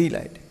ကုန်သိ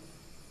လိုက်တယ်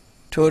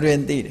ထိုးထွ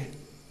င်းသိတယ်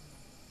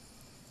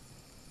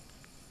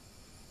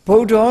ဗု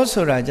ဒ္ဓော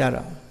ဆိုတာကြ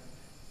တော့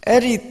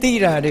အဲ့ဒီသိ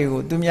တာတွေ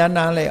ကိုသူများ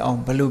နားလဲအောင်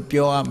ဘယ်လို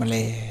ပြောရမ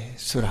လဲ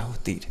ဆိုတာကို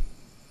သိတယ်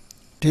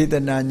ဒေသ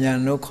နာဉာဏ်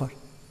လို့ခေါ်တယ်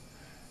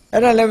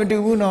အဲ့ဒါလည်းမတူ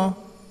ဘူးနော်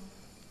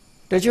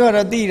တချို့က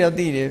တော့သိတယ်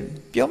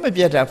ပြောမ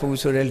ပြတ်တတ်ဘူး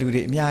ဆိုတဲ့လူ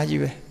တွေအများ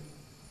ကြီးပဲ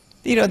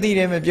သိတ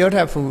ယ်မပြောတ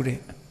တ်ဘူးတဲ့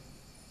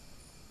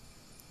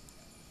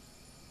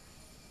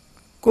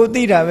ကို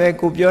သိတာပဲ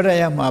ကိုပြောတတ်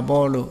ရမှာ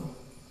ပေါ့လို့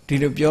ဒီ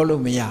လိုပြော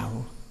လို့မရ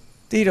ဘူး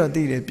သိတ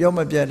ယ်ပြောမ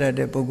ပြတ်တတ်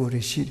တဲ့ပုဂ္ဂိုလ်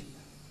တွေရှိတယ်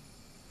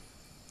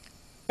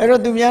အဲ့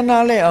တော့သူများ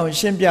နားလဲအောင်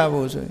ရှင်းပြ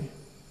ဖို့ဆိုရင်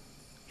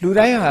လူ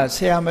တိုင်းဟာဆ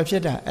ရာမဖြ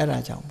စ်တာအဲ့ဒါ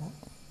ကြောင့်ပေါ့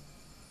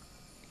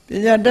ပ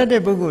ညာတတ်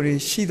တဲ့ပုဂ္ဂိုလ်တွေ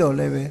ရှိတော့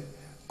လည်းပဲ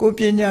ကိုပ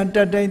ညာတ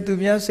တ်တိုင်းသူ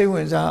များစိတ်ဝ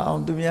င်စားအော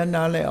င်သူများ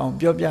နားလဲအောင်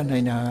ပြောပြနို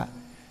င်တာက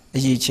အ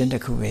ရေးချင်းတ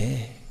စ်ခုပဲ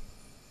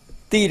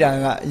သိတာ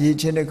ကအရေး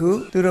ချင်းတစ်ခု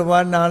သူတော်ဘာ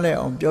နားလဲ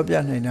အောင်ပြောပြ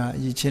နိုင်တာအ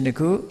ရေးချင်းတစ်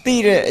ခုသိ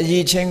တဲ့အ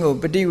ရေးချင်းကို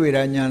ပฏิဝေဒ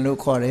ဉာဏ်လို့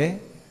ခေါ်တယ်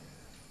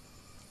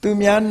သူ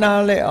များ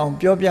နားလဲအောင်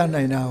ပြောပြ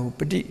နိုင်တာကိုပ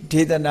ฏิ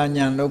ဒေသနာ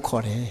ဉာဏ်လို့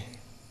ခေါ်တယ်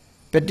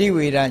ပฏิ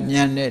ဝေဒဉာ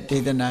ဏ်နဲ့ဒေ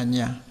သနာ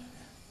ဉာဏ်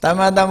သမ္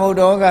မာသမ္ဗုဒ္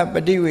ဓောကပ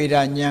ฏิဝေဒ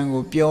ဉာဏ်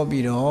ကိုပြော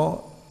ပြီးတော့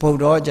ဗုဒ္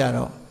ဓောကြ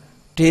တော့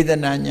ဒေသ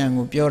နာဉာဏ်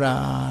ကိုပြောတာ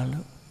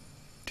လို့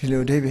ဒီ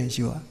လိုအဓိပ္ပာယ်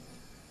ရှိသွား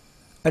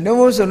အနု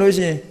မို့ဆိုလို့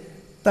ရှိရင်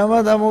သမ္မာ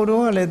သမ္ဗုဒ္ဓော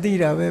ကလည်းသိ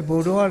တာပဲဗု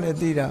ဒ္ဓောကလည်း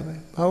သိတာပဲ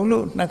ဘာ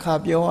လို့နှစ်ခါ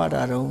ပြောရ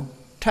တာတော့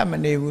ထပ်မ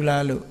နေဘူး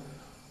လားလို့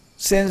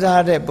စဉ်း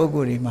စားတဲ့ပုဂ္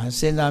ဂိုလ်တွေမှာ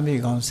စဉ်းစားမိ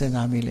ကောင်းစဉ်း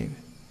စားမိလိမ့်မ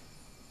ယ်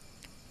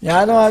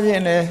များသောအားဖြ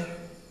င့်လည်း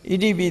ဣ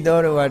တိပိသော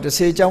တို့ကတစ်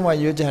စေကြောင်းမှ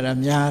ရွတ်ကြတာ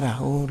များတာ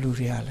ဟိုလူ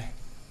တွေကလည်း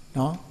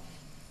နော်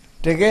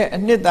တကယ်အ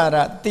နှစ်သာရ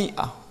သိ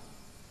အောင်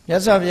မြ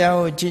တ်စွာဘုရား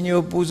ကိုကြီးညို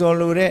ပူဇော်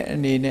လိုတဲ့အ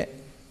နေနဲ့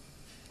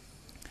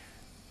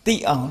သိ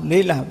အောင်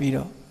လေးလာပြီး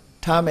တော့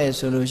ထားမယ်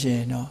ဆိုလို့ရှိရ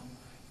င်တော့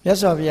မြတ်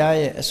စွာဘုရား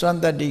ရဲ့အစွမ်း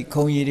တတ္တိ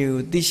ခုံကြီးတွေ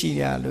ကိုသိရှိ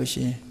ရလို့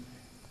ရှိရင်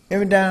အင်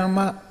မတန်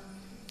မှ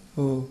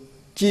ဟို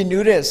ကြည်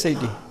နူးတဲ့စိတ်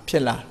တွေဖြ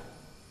စ်လာ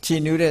ကြ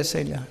ည်နူးတဲ့စိ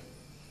တ်လာ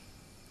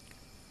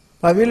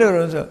ဘာဖြစ်လို့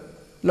လဲဆို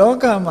လော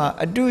ကမှာ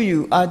အတုယူ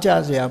အားကြ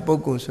စရာပု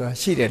ဂ္ဂိုလ်ဆိုတာ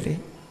ရှိတယ်လေ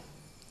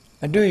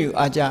အတုယူ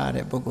အားကြရ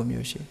တဲ့ပုဂ္ဂိုလ်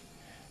မျိုးရှိ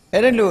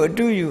အဲ့ဒါလို့အ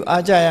တုယူ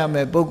အားကြရမ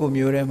ယ်ပုဂ္ဂိုလ်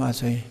မျိုးတွေမှာ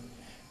ဆိုရင်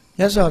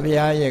မြတ်စွာဘု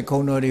ရားရဲ့ဂု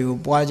ဏ်တော်တွေကို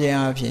ပွားခြင်း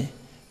အပြင်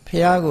ဘု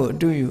ရားကိုအ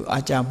တုယူ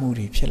အားကြမှု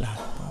တွေဖြစ်လာ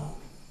တယ်ပေါ့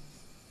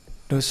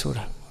လို့ဆို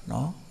တာပေါ့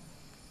နော်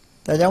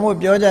ဒါကြောင့်မို့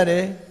ပြောကြတ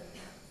ယ်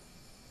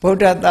ဗုဒ္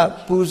ဓတ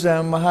ပူဇံ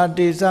မဟာ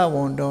တေဇဝ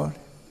န္တော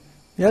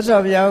မြတ်စွာ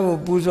ဘုရားကို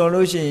ပူဇော်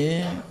လို့ရှိရ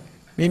င်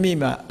မိမိ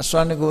မှာအစွ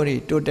မ်းတကိုးတွေ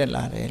တိုးတက်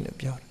လာတယ်လို့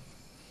ပြောတယ်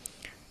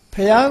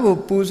ဘုရားကို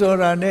ပူဇော်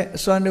တာနဲ့အ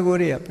စွမ်းတကိုး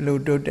တွေကဘယ်လို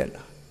တိုးတက်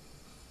လာ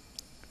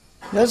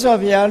မြတ်စွာ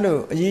ဘုရားလို့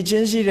အရည်ချ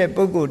င်းရှိတဲ့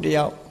ပုဂ္ဂိုလ်တ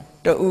ယောက်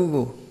တဦး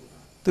ကို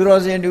သူ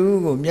တော်စင်တဦး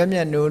ကိုမျက်မျ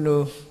က်နှိုး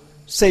နှိုး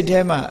စိတ်ထဲ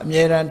မှာအ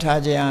မြဲတမ်း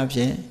ထားခြင်းအပြ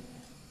င်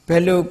ဘ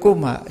ယ်လိုကိုယ်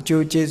မှာအ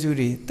ကျိုးကျေးဇူး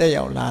တွေတက်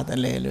ရောက်လာတယ်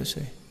လဲလို့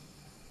ဆိုရင်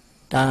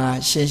ဒါ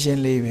ရှင်းရှ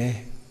င်းလေးပဲ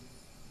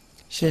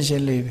ရှင်းရှ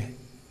င်းလေးပဲ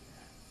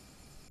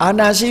အာ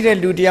နာရှိတဲ့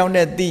လူတယောက်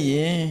နဲ့သိရ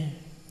င်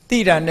သိ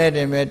တာနဲ့တ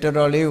ည်းပဲတော်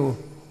တော်လေးကို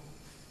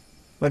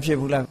မဖြစ်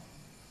ဘူးလား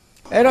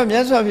အဲ့တော့မြ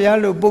တ်စွာဘုရား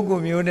လိုပုဂ္ဂို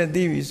လ်မျိုးနဲ့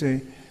သိပြီဆိုရ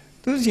င်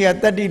သူစီက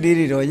တတ္တိလေး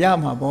တွေတော့ရ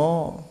မှာ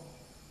ပေါ့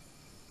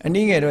အန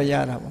ည်းငယ်တော့ရ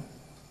တာပေါ့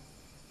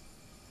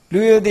လူ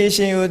ယုသေး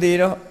ရှင်ယုသေး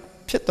တော့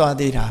ဖြစ်သွား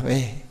သေးတာပဲ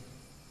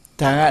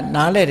ဒါက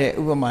နားလဲတဲ့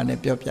ဥပမာနဲ့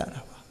ပြောပြ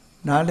တာပါ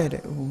နားလဲ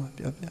တဲ့ဥပမာ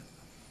ပြောပြ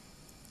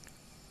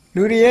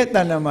လူတွေရဲ့တ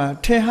ဏ္ဍာမှာ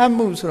ထင်ဟ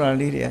မှုဆိုတာ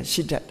လေးတွေက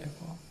ရှိတတ်တယ်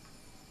ပေါ့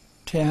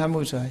ထင်ဟမှု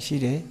ဆိုတာရှိ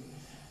တယ်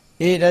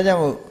ဒါကြော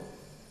င့်မို့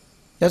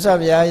ရသော်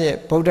ဘုရားရဲ့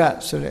ဗုဒ္ဓ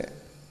ဆိုတဲ့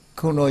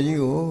ခုံတော်ကြီး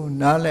ကို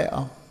နားလဲ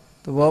အောင်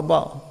သဘော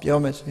ပေါက်ပြော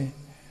မယ်ဆိုရင်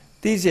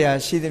သိเสีย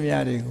ရှိသမျှ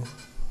တွေကို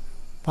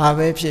ဘာ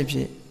ပဲဖြစ်ဖြ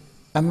စ်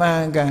အမှ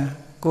န်ကန်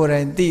ကိုယ်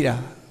တိုင်သိတာ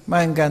မှ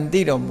န်ကန်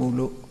သိတော်မူ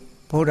လို့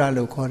ဗုဒ္ဓ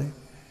လို့ခေါ်တယ်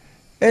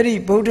အဲ့ဒီ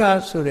ဗုဒ္ဓ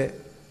ဆိုတဲ့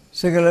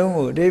စကားလုံး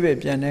ကိုအဓိပ္ပာယ်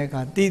ပြန်တဲ့အ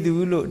ခါသိသူ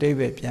လို့အဓိပ္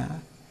ပာယ်ပြန်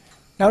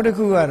နောက်တစ်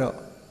ခုကတော့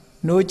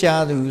နိုး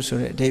ကြားသူဆို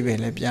တဲ့အဓိပ္ပာယ်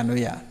လည်းပြန်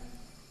လို့ရတယ်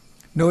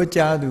နိုး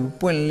ကြားသူ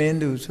ပွင့်လင်း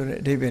သူဆိုတဲ့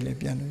အဓိပ္ပာယ်လည်း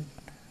ပြန်လို့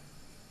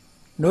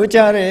နိုး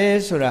ကြားတယ်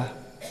ဆိုတာ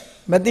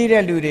မသိ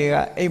တဲ့လူတွေက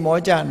အိမ်မော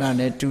ကြနာ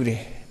နဲ့တူတ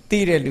ယ်သိ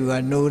တဲ့လူက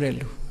နိုးတဲ့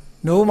လူ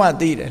နိုးမှ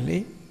သိတယ်လေ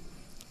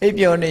အိပ်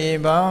ပျော်နေရ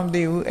င်ဘာမှမ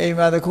သိဘူးအိမ်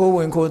မှာသခိုးဝ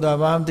င်ခိုးသွား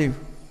ဘာမှမသိဘူး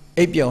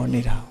အိပ်ပျော်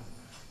နေတာ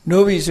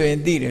နိုးပြီဆိုရင်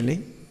သိတယ်လေ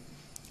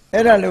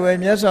အဲ့ဒါလိုပဲ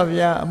မြတ်စွာဘု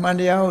ရားအမှန်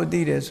တရားကို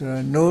သိတယ်ဆို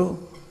တော့နိုး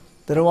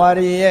တရား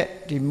တွေရဲ့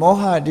ဒီမော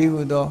ဟဒီ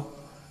ဟုသော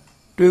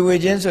တွေ့ဝေ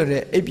ခြင်းဆို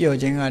တဲ့အိပ်ပျော်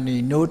ခြင်းကနေ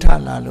နိုးထ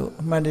လာလို့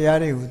အမှန်တရား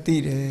တွေကိုသိ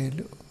တယ်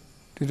လို့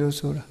ဒီလို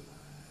ဆိုတာ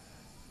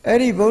အဲ့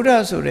ဒီဗုဒ္ဓ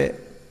ဆိုတဲ့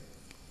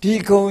ဒီ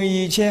ဂုံရ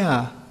ည်ချင်းဟာ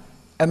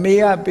အမေ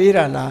ကပေး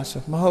တာလား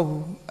ဆိုမဟုတ်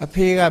ဘူးအ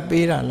ဖေက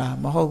ပေးတာလား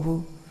မဟုတ်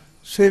ဘူး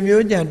ဆွေ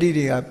မျိုးညံတိ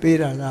တွေကပေး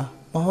တာလား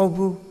မဟုတ်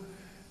ဘူး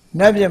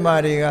နတ်မြမာ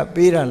တွေက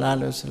ပေးတာလား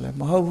လို့ဆိုလည်း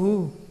မဟုတ်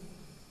ဘူး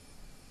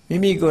မိ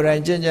မိကိုယ်တို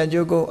င်ကြင်ကြံ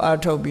ကြိုးကုပ်အား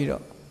ထုတ်ပြီး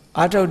တော့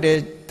အားထုတ်တယ်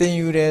သင်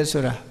ယူတယ်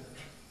ဆိုတာ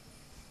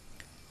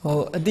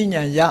အသိ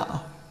ဉာဏ်ရအောင်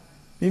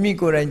မိမိ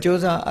ကိုယ်တိုင်ကြိုး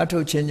စားအားထု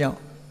တ်ခြင်းကြောင့်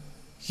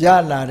ရ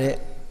လာတဲ့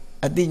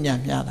အသိဉာဏ်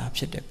မျှတာ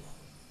ဖြစ်တယ်ပေါ့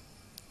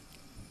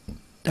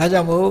ဒါ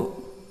ကြောင့်မို့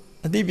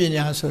အသိပ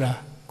ညာဆိုတာ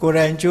ကိုယ်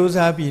တိုင်ကြိုး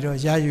စားပြီးတော့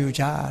ရယူ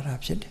ကြရတာ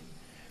ဖြစ်တယ်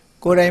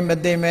ကိုယ်တိုင်မ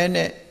သိမဲ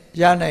နဲ့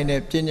ရနိုင်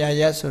တဲ့ပညာ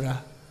ရဆိုတာ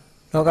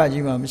လောက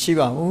ကြီးမှာမရှိ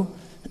ပါဘူး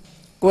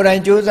ကိုယ်တို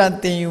င်ကြိုးစား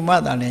သင်ယူမှ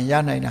သာလည်းရ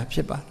နိုင်တာဖြ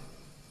စ်ပါ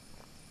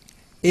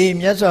တယ်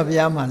မြတ်စွာဘု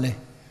ရားမှာလဲ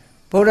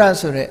ဗုဒ္ဓ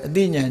ဆိုတဲ့အ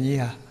သိဉာဏ်ကြီး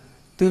ဟာ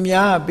သူ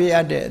များပေးအ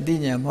ပ်တဲ့အသိ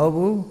ဉာဏ်မဟုတ်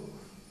ဘူး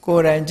ကို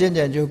ယ်တိုင်ကြင်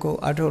ကြံကြိုးကို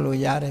အထုတ်လို့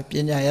ရတဲ့ပ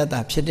ညာရတာ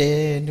ဖြစ်တ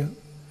ယ်လို့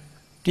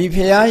ဒီ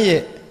ဘုရား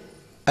ရဲ့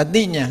အ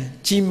သိဉာဏ်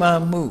ကြီး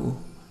မားမှု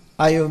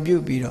အာယုံပြု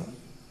ပြီးတော့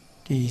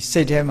ဒီ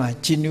စိတ်ထဲမှာ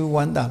ကြည်နူးဝ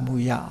မ်းသာမှု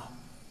ရအောင်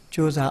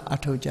ကြိုးစားအ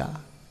ထောက်ကြ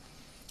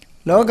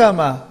လောက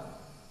မှာ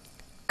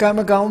ကံမ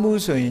ကောင်း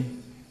ဘူးဆိုရင်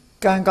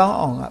ကံကောင်း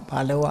အောင်ကဘာ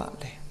လုပ်ရ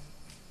လဲ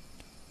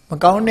မ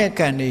ကောင်းတဲ့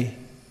ကံတွေ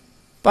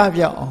ပ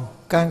ပြောက်အောင်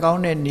ကံကော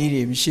င်းတဲ့နည်း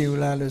တွေမရှိဘူး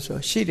လားလို့ဆို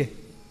ရှိတယ်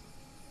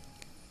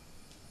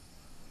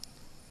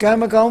ကံ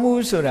မကောင်း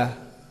ဘူးဆိုတာ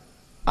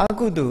အ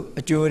ကုသိုလ်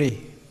အကျိုးတွေ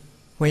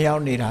ဝင်ရော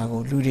က်နေတာ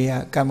ကိုလူတွေက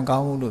ကံမကော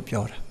င်းဘူးလို့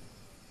ပြောတာ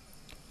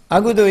အ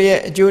ကုသိုလ်ရဲ့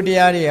အကျိုးတ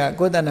ရားတွေက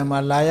ကိုယ်တဏ္ဍာမှာ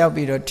လာရောက်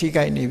ပြီးတော့ထိ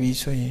ခိုက်နေပြီ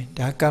ဆိုရင်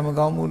ဒါကံမ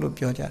ကောင်းဘူးလို့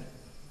ပြောကြတယ်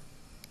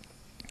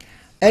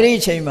အဲ့ဒီ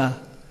အချိန်မှာ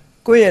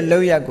ကိုယ့်ရဲ့လော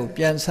က်ရကို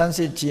ပြန်ဆန်းစ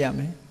စ်ကြည့်ရမ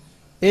ယ်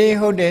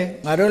ဟုတ်တယ်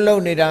ငါတို့လု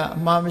ပ်နေတာအ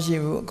မှားမရှိ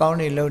ဘူးအကောင်း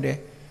တွေလုပ်တယ်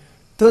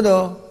သို့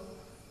တော့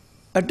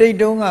အတိတ်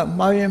တုန်းက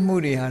မှားယွင်းမှု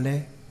တွေဟာလဲ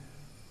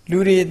လူ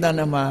တွေတဏ္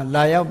ဍာမှာ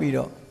လာရောက်ပြီး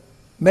တော့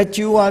မ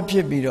ကျူးဝါဖြ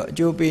စ်ပြီးတော့အ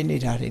ကျိုးပေးနေ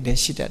တာတွေလ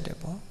ည်းရှိတတ်တယ်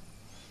ပေါ့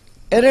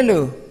အဲ့ဒါ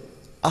လို့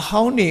အ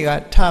ဟောင်းတွေက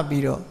ထ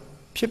ပြီးတော့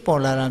ဖြစ်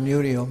ပေါ်လာတာ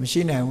မျိုးတွေရောမ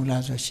ရှိနိုင်ဘူး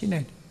လားဆိုရှိ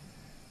နိုင်တယ်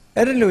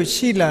အဲ့ဒါလို့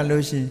ရှိလာ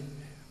လို့ရှိရင်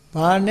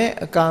ဘာနဲ့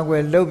အကာအကွ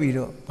ယ်လုပ်ပြီး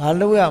တော့ဘာ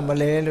လုပ်ရမ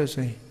လဲလို့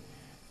ဆိုရင်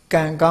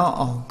can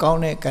gone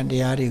on a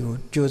candiari,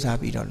 Josa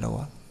Bido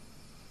lower.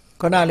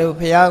 Conalu,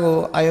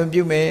 Piago, Ion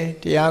Bume,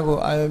 Tiago,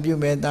 Ion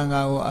Bume,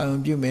 Dango,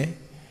 Ion Bume,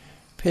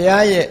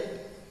 Piaye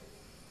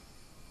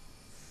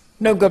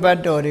no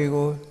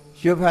Gabadorigo,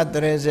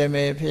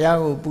 Jupadrezeme,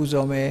 Piago,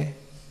 Buzome,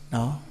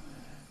 no.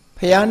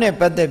 Piane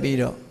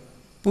Padebido,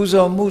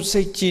 Buzo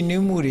Musici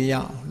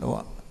Numuria,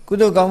 Loa.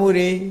 Kudo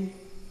Gamuri,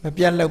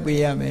 Piano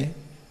Biame,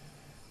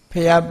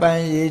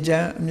 Piaban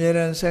Yeja,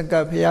 Miran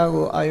Saka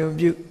Piago, Ion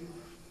Bu,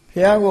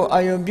 Piago,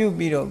 Ion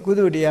Bubido,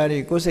 Kudu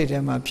Diari,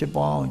 Cosetema,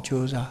 Pipon,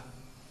 Josa.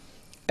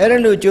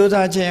 Erelu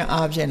Josa Chen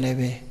Absent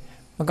Leve,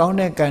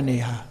 Magone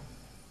Candiha,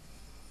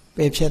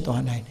 Pepset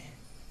one night.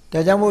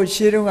 Tajamu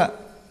Shirunga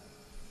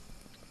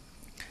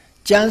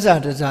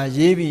Jansa does a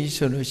Yebi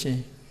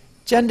solution.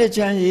 Janda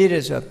Jan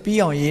years of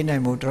beyond Yen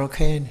and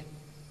Mudrocain.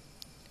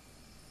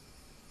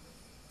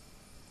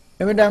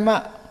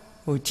 Evidama,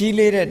 who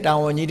chillated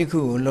down on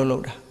Yidiku,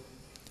 Loloda.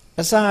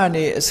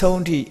 Asani,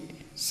 Sonti,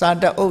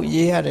 Santa O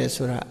Ye had a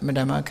Sura,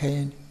 Madama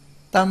Cain.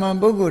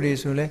 Tamambogo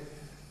Sule,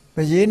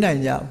 Vajena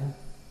Yabu.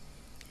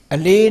 A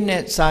lane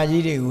at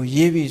Sajidi,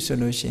 Yebi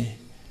solution.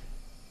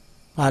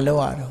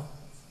 Paloado.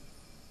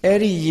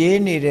 Eri Ye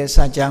needed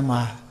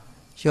Sajama,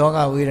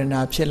 Yoga with an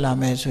Apsilla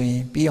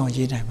Meswin, beyond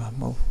Yedama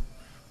move.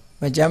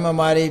 Majama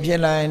Mari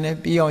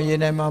Pialine, beyond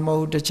Yenama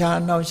Mo, the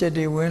Chan now said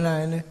they will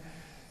line.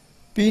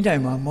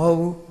 Bidama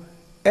Mo,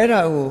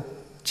 Erao,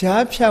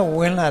 Chapcha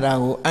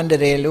Winlarao, under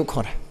the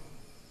Lucora.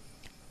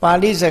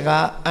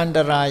 Palizaga,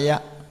 under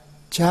Raya,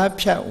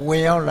 Chapcha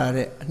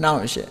Winlare,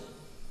 now she.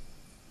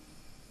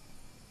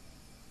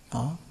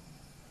 No.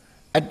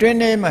 A twin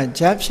name,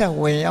 Chapcha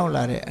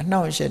Winlare,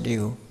 now said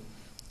you.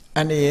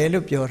 And the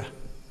yellow pure.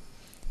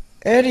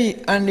 Eri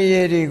and the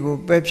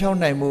Erigo,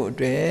 Pepsona Mo,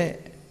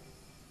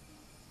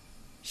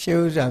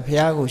 shows a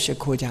Piago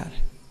Shikoja.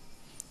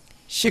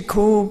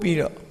 Shiko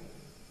Bido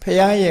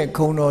Piaye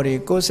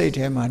Konori, go say to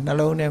him,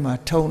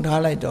 Nalonema, toned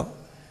Halido.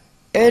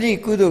 Eri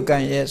Kudu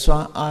can yet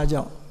swan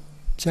Ajo.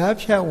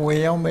 Chapcha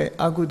Wayome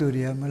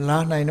Aguduria,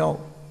 Malana no.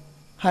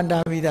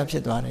 Handa Vida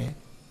Pitware.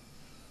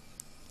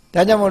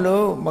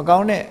 Tajamolo,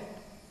 Magone,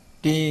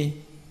 the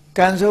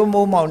Kanzo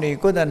Momoni,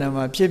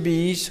 Godanama,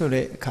 Pibi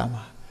Sure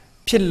Kama.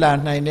 Pilla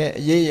Nine,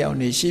 Ye on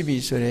the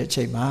Shibi Sure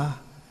Chema.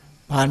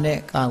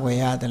 Pane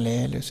Kawaya the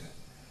Lelus.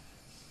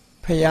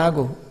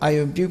 Piago, I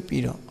am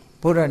Bupido,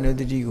 Buddha no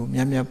the Digo,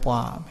 Yamia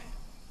Pam.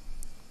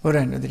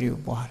 Buddha no the Digo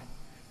Boy.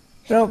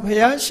 So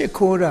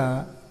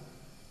Piashikura,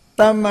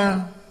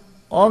 Tama,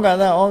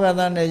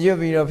 Ogada, and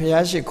Yubido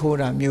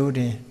Piashikura,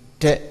 Mudi,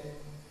 Te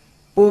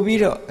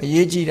Ubido,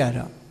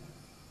 Yejida.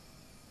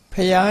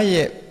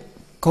 Piaye,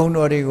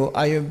 Conorigo,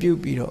 I am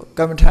Bupido,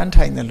 Gamatan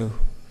Tainalu.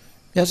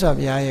 Yes, of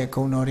Yaye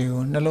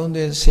Conorigo,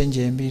 Nalonde Saint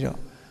Jambido,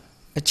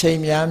 a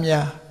chain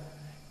Yamia.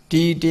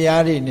 Di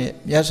Diarine,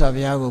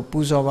 Yasaviago,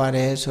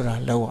 Pusovare, Sura,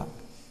 Loa.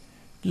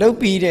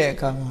 Lopi de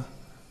Kama.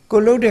 Go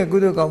load a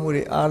good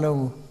Kamuri,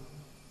 Alo.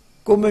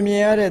 Go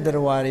Mamiare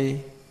the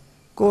Wari.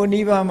 Go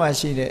Niva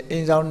Mashide,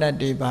 in Zona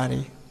de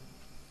Bari.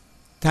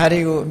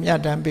 Tarigo,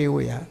 Miatam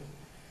Bewea.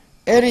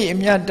 Eri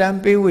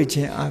Miatam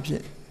Bewitching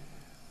Absent.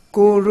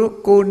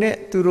 Go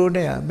net to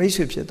Rodea,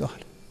 Bishop Yador.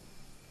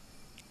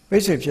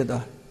 Bishop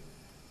Yador.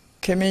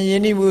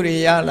 Kemini Muri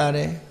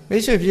Yalare,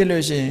 Bishop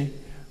Yelusin.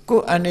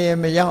 Go and a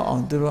mayow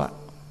on the rock.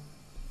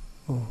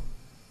 Oh,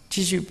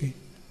 Chishupi.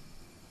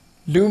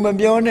 Luma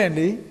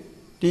Bionelli,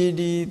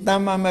 the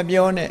Tama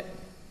Mabione.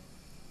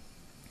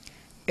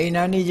 A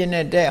nanny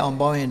genet day on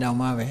boy and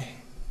Amave.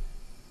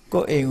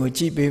 Go in with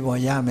cheap people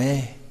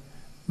yame.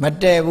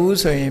 Mate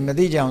Wuso in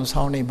Madijan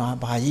sounding my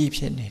by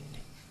Yipsin.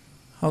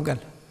 Hogan.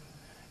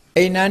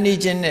 A nanny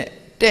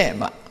genet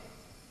dema.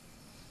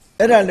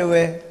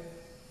 Eralue.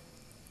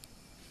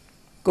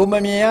 Go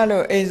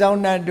Mamialo, a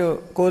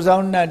Zaunado, goes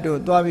on Nado,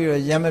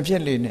 Dwavio,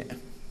 Yamapin.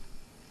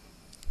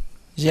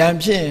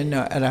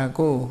 Yampin, and I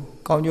go,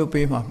 call you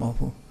pay my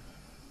mopu.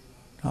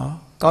 No,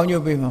 call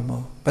you pay my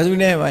mo, but you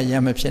never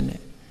Yamapin.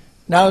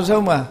 Now,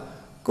 Soma,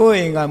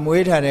 going and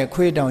wait at a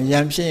quid on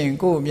Yampin,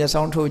 go,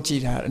 Yason to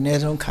Chita, and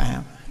Nazon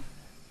Kayam.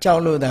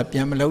 Chaulo that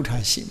Yamalota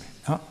Shim.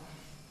 No?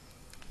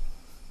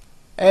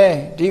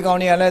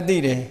 Digonia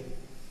Dide,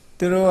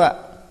 through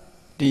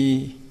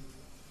the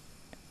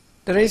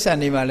Teresa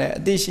Nivale,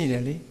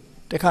 additionally,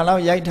 the Kalau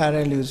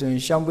Yaitare Lusun,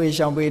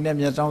 Shambi,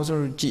 Nemes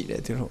also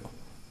cheated through.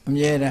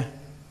 Miera,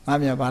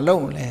 Mamma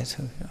Balone, less.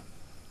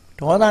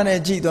 Dona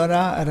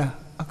Gidora,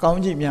 a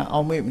conjimia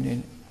on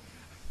women.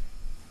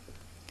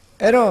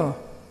 Ero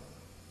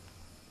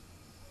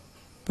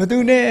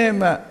Padune,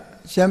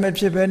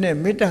 Shamapene,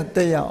 Mita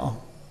Dea,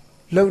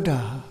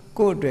 Loda,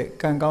 Gode,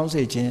 can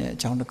counsel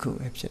John the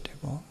Coup, etc.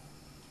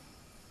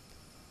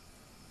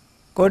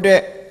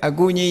 Gode,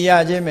 Aguni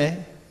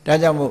Yajeme.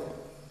 Dajamu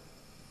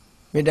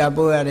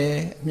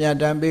Midaboare,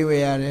 Miadambi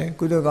weare,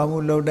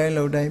 Kudogamu low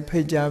day,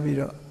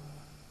 Pejabiro.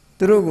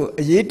 Drugu,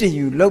 a yeti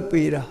you low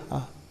Peter.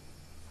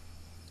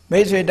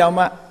 Mace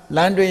Dama,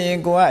 Landry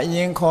in Goa,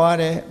 Yin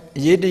Coare,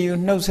 yeti you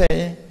no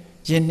say,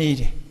 Yin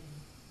need.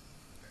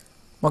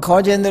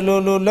 Macajan the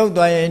low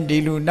die and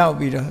dilu now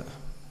Peter.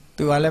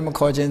 သူကလည်းမ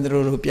ခေါ်ခြင်းသူ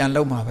တို့ပြန်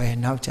လုံမှာပဲ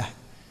နောက်ကြ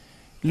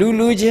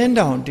လူချင်း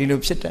တောင်ဒီလို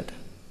ဖြစ်တတ်တာ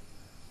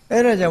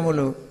အဲ့ဒါကြောင့်မို့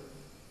လို့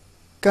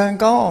ကံ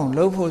ကောင်းအောင်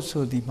လုပ်ဖို့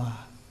ဆိုဒီမှာ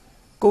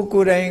ကို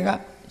ယ်တိုင်က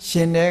ရှ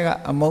င်ထဲက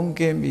အမုန်းက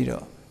င်းပြီး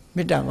တော့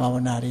မေတ္တာဘာဝ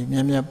နာတွေ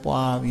မြဲမြဲ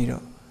ပွားပြီး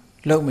တော့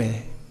လုပ်မယ်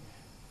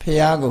ဖ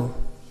ရာကို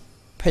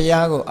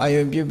အာ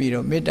ယုံပြုပြီး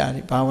တော့မေတ္တာ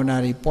တွေဘာဝနာ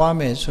တွေပွား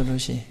မယ်ဆို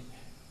လို့ရှိရင်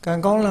ကံ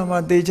ကောင်းလာမှ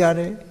သိကြ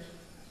တယ်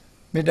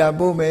မေတ္တာ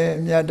ပို့မယ်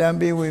အမြတ်တမ်း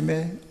ပေးဝေမ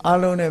ယ်အား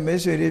လုံးနဲ့မိ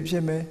တ်ဆွေတွေဖြ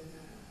စ်မယ်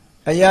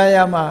အရာ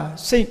ရာမှာ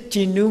စိတ်ကြ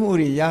ည်နူးမှု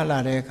တွေရလာ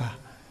တဲ့အခါ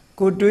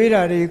ကိုတွေး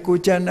တာတွေကို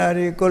ကြံတာ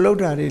တွေကိုလှုပ်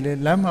တာတွေလည်း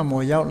လမ်းမှန်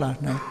ပေါ်ရောက်လာ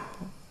နိုင်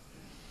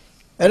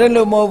အဲ့ဒါ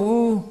လို့မဟုတ်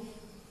ဘူး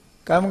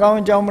ကံကောင်း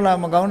အကြောင်းမလား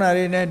မကောင်းတာ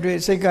တွေနဲ့တွေ့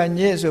စိတ်ကည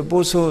စ်ဆို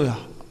ပို့ဆိုးတာ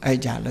အဲ့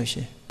ကြလို့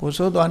ရှိရင်ပို့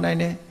ဆိုးသွားနိုင်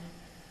တယ်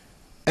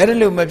အဲ့ဒါ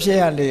လို့မဖြစ်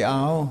ရလေ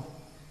အောင်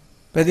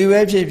ဘယ်သူပဲ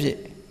ဖြစ်ဖြစ်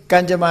ကံ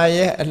ကြမ္မာ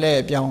ရဲ့အလှည့်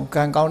အပြောင်း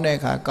ကံကောင်းတဲ့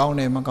အခါကောင်း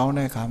တယ်မကောင်း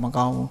တဲ့အခါမ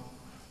ကောင်းဘူး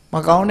မ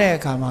ကောင်းတဲ့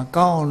အခါမှာ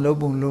ကောင်းအောင်လုပ်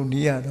ပုံလုပ်န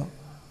ည်းရတော့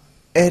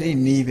အဲ့ဒီ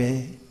နည်းပဲ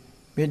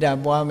မေတ္တာ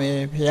ပွားမယ်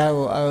ဘုရား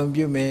ကိုအာရုံ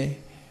ပြုမယ်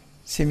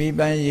စင်မီပ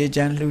န်းရေချ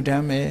မ်းလှူဒ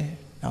န်းမယ်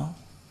နော်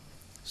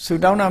ဆူ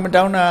တောင်းတာမ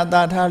တောင်းတာအ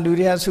သာထားလူ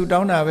တွေကဆူတော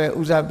င်းတာပဲ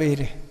ဥစားပေး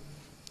တယ်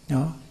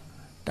နော်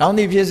တောင်းသ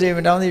ည်ဖြစ်စေမ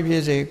တောင်းသည်ဖြ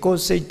စ်စေကို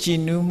ယ်စိတ်ကြည်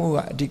နူးမှုက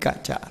အဓိက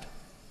ကြတယ်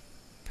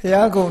ဘု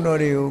ရားကုံတော်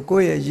တွေကိုကို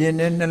ယ့်ရဲ့ရင်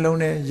ထဲနှလုံး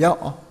ထဲရောက်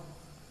အောင်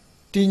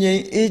တည်ငြိ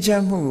မ်အေးချ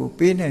မ်းမှုကို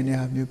ပေးနိုင်တဲ့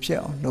ဟာမျိုးဖြစ်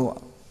အောင်လုပ်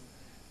အောင်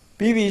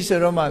ပြီးပြီဆို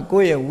တော့မှ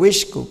ကိုယ့်ရဲ့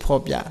wish ကို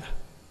ဖော်ပြတာ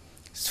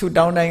ဆူ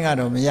တောင်းတိုင်းက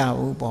တော့မရ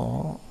ဘူးပေါ့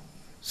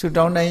ဆူ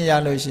တောင်းတိုင်းရ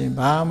လို့ရှိရင်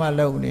ဘာမှ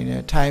လုပ်နေ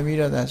နဲ့ထိုင်ပြီး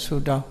တော့သာဆူ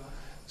တောင်း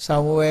စာ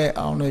ဝဲ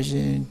အောင်လို့ရှိ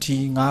ရင်ဒီ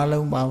9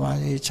လုံးပါပါ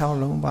စေ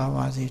6လုံးပါ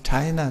ပါစေ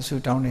ထိုင်တာဆူ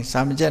တောင်းနေစာ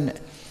မကျက်နဲ့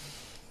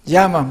ရ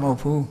မှာမဟုတ်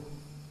ဘူး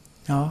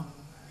နော်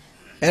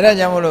အဲ့ဒါ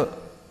ကြောင့်မလို့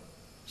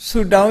ဆူ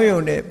တောင်းရုံ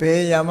နဲ့ဘယ်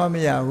ရမှမ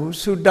ရဘူး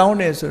ဆူတောင်း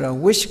တယ်ဆိုတာ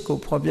wish ကို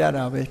ဖော်ပြ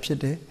တာပဲဖြစ်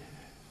တယ်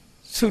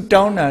ဆူ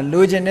တောင်းတာ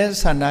လိုချင်တဲ့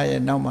ဆန္ဒ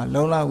ရဲ့နောက်မှာ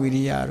လုံလဝိ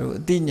ရိယတို့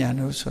အတိညာဏ်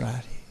တို့ဆိုတာ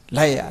တွေ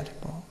လိုက်ရတယ်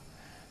ပေါ့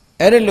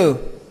အဲ့ဒါလို့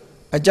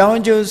အကြောင်း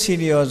အကျိုးစီ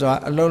လျော်စွာ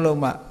အလုံးလုံး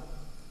မှ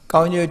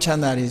ကောင်းကျိုးချ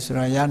မ်းသာတွေဆို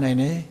တာရနိုင်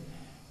တယ်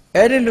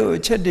အဲ့ဒါလို့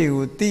အချက်တွေ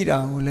ကိုသိတာ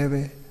ကိုလည်း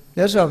ပဲမြ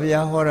တ်စွာဘု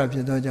ရားဟောတာဖြ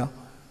စ်သောကြောင့်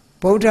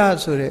ဗုဒ္ဓ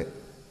ဆိုတဲ့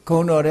ဂု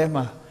ဏ်တော်ထဲ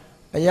မှာ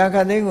အရာခ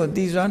သိန်းကို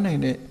သိစွမ်းနို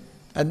င်တဲ့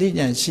အတိ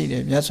ညာဏ်ရှိတ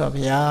ယ်မြတ်စွာ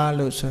ဘုရား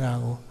လို့ဆိုတာ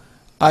ကို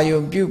အာ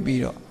ယုံပြုပြီး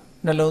တော့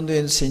နှလုံးသွ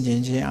င်းဆင်ခြ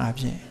င်ခြင်းအ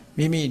ပြင်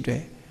မိမိအတွ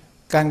က်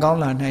ကံကောင်း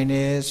လာနိုင်တ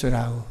ယ်ဆို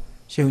တာကို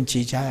ယုံကြ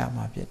ည်ကြရ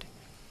မှာဖြစ်တယ်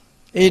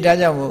အေးဒါ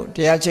ကြောင့်မို့တ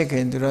ရားချစ်ခ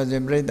င်သူတော်စ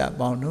င်ပြိဿ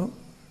ပေါင်းတို့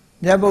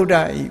မြတ်ဗုဒ္ဓ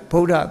ဤဗု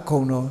ဒ္ဓဂု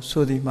ဏ်တော်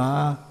ဆိုဒီမှာ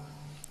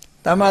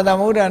သမ္မာသမ္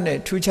ဗုဒ္ဓနဲ့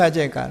ထူးခြားချ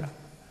က်ကတော့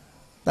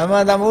သမ္မာ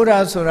သမ္ဗုဒ္ဓ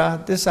ဆိုတာ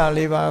သစ္စာ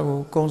၄ပါးကို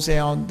ကုံစင်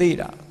အောင်သိ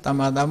တာသမ္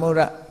မာသမ္ဗုဒ္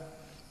ဓ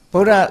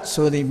ဗုဒ္ဓ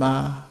ဆိုဒီမှာ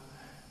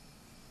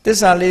သစ္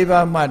စာ၄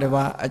ပါးမှတ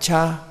ပါအ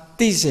ခြား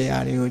သိเสียရာ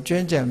တွေကိုကျွ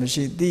မ်းကျင်မ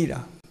ရှိသိတာ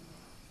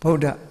ဗု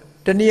ဒ္ဓ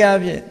တနည်းအား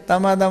ဖြင့်သ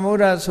မ္မာသမ္ဗုဒ္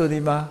ဓဆိုဒီ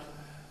မှာ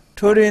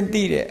ထိုးရင်း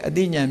သိတဲ့အ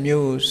သိဉာဏ်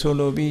မျိုးကိုဆို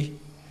လိုပြီး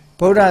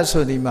ဗုဒ္ဓ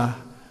ဆိုဒီမှာ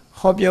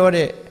ဟော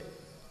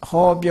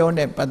ပြော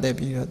နဲ့ပတ်သက်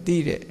ပြီးတော့သိ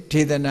တဲ့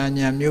ဒေသနာ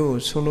ဉာဏ်မျိုးကို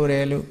ဆိုလိုတ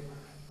ယ်လို့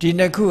ဒီ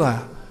နှစ်ခုဟာ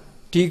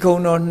ဒီခုံ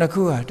တော်နှစ်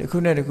ခုဟာတစ်ခု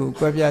နဲ့တစ်ခု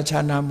ကွဲပြား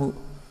ခြားနားမှု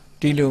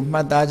ဒီလိုမှ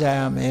တ်သားကြ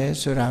ရမယ်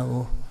ဆိုတာ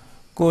ကို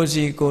ကို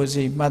ယ်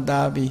စီမှတ်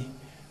သားပြီး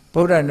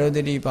ဗုဒ္ဓနုဒ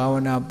တိဘာဝ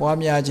နာပွား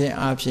များခြင်း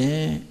အပြင်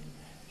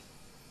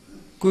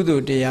ကုသို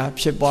လ်တရား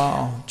ဖြစ်ပွား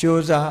အောင်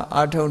ကြိုးစား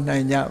အားထုတ်နို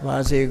င်ကြပါ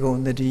စေကုန်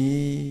သတ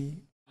ည်း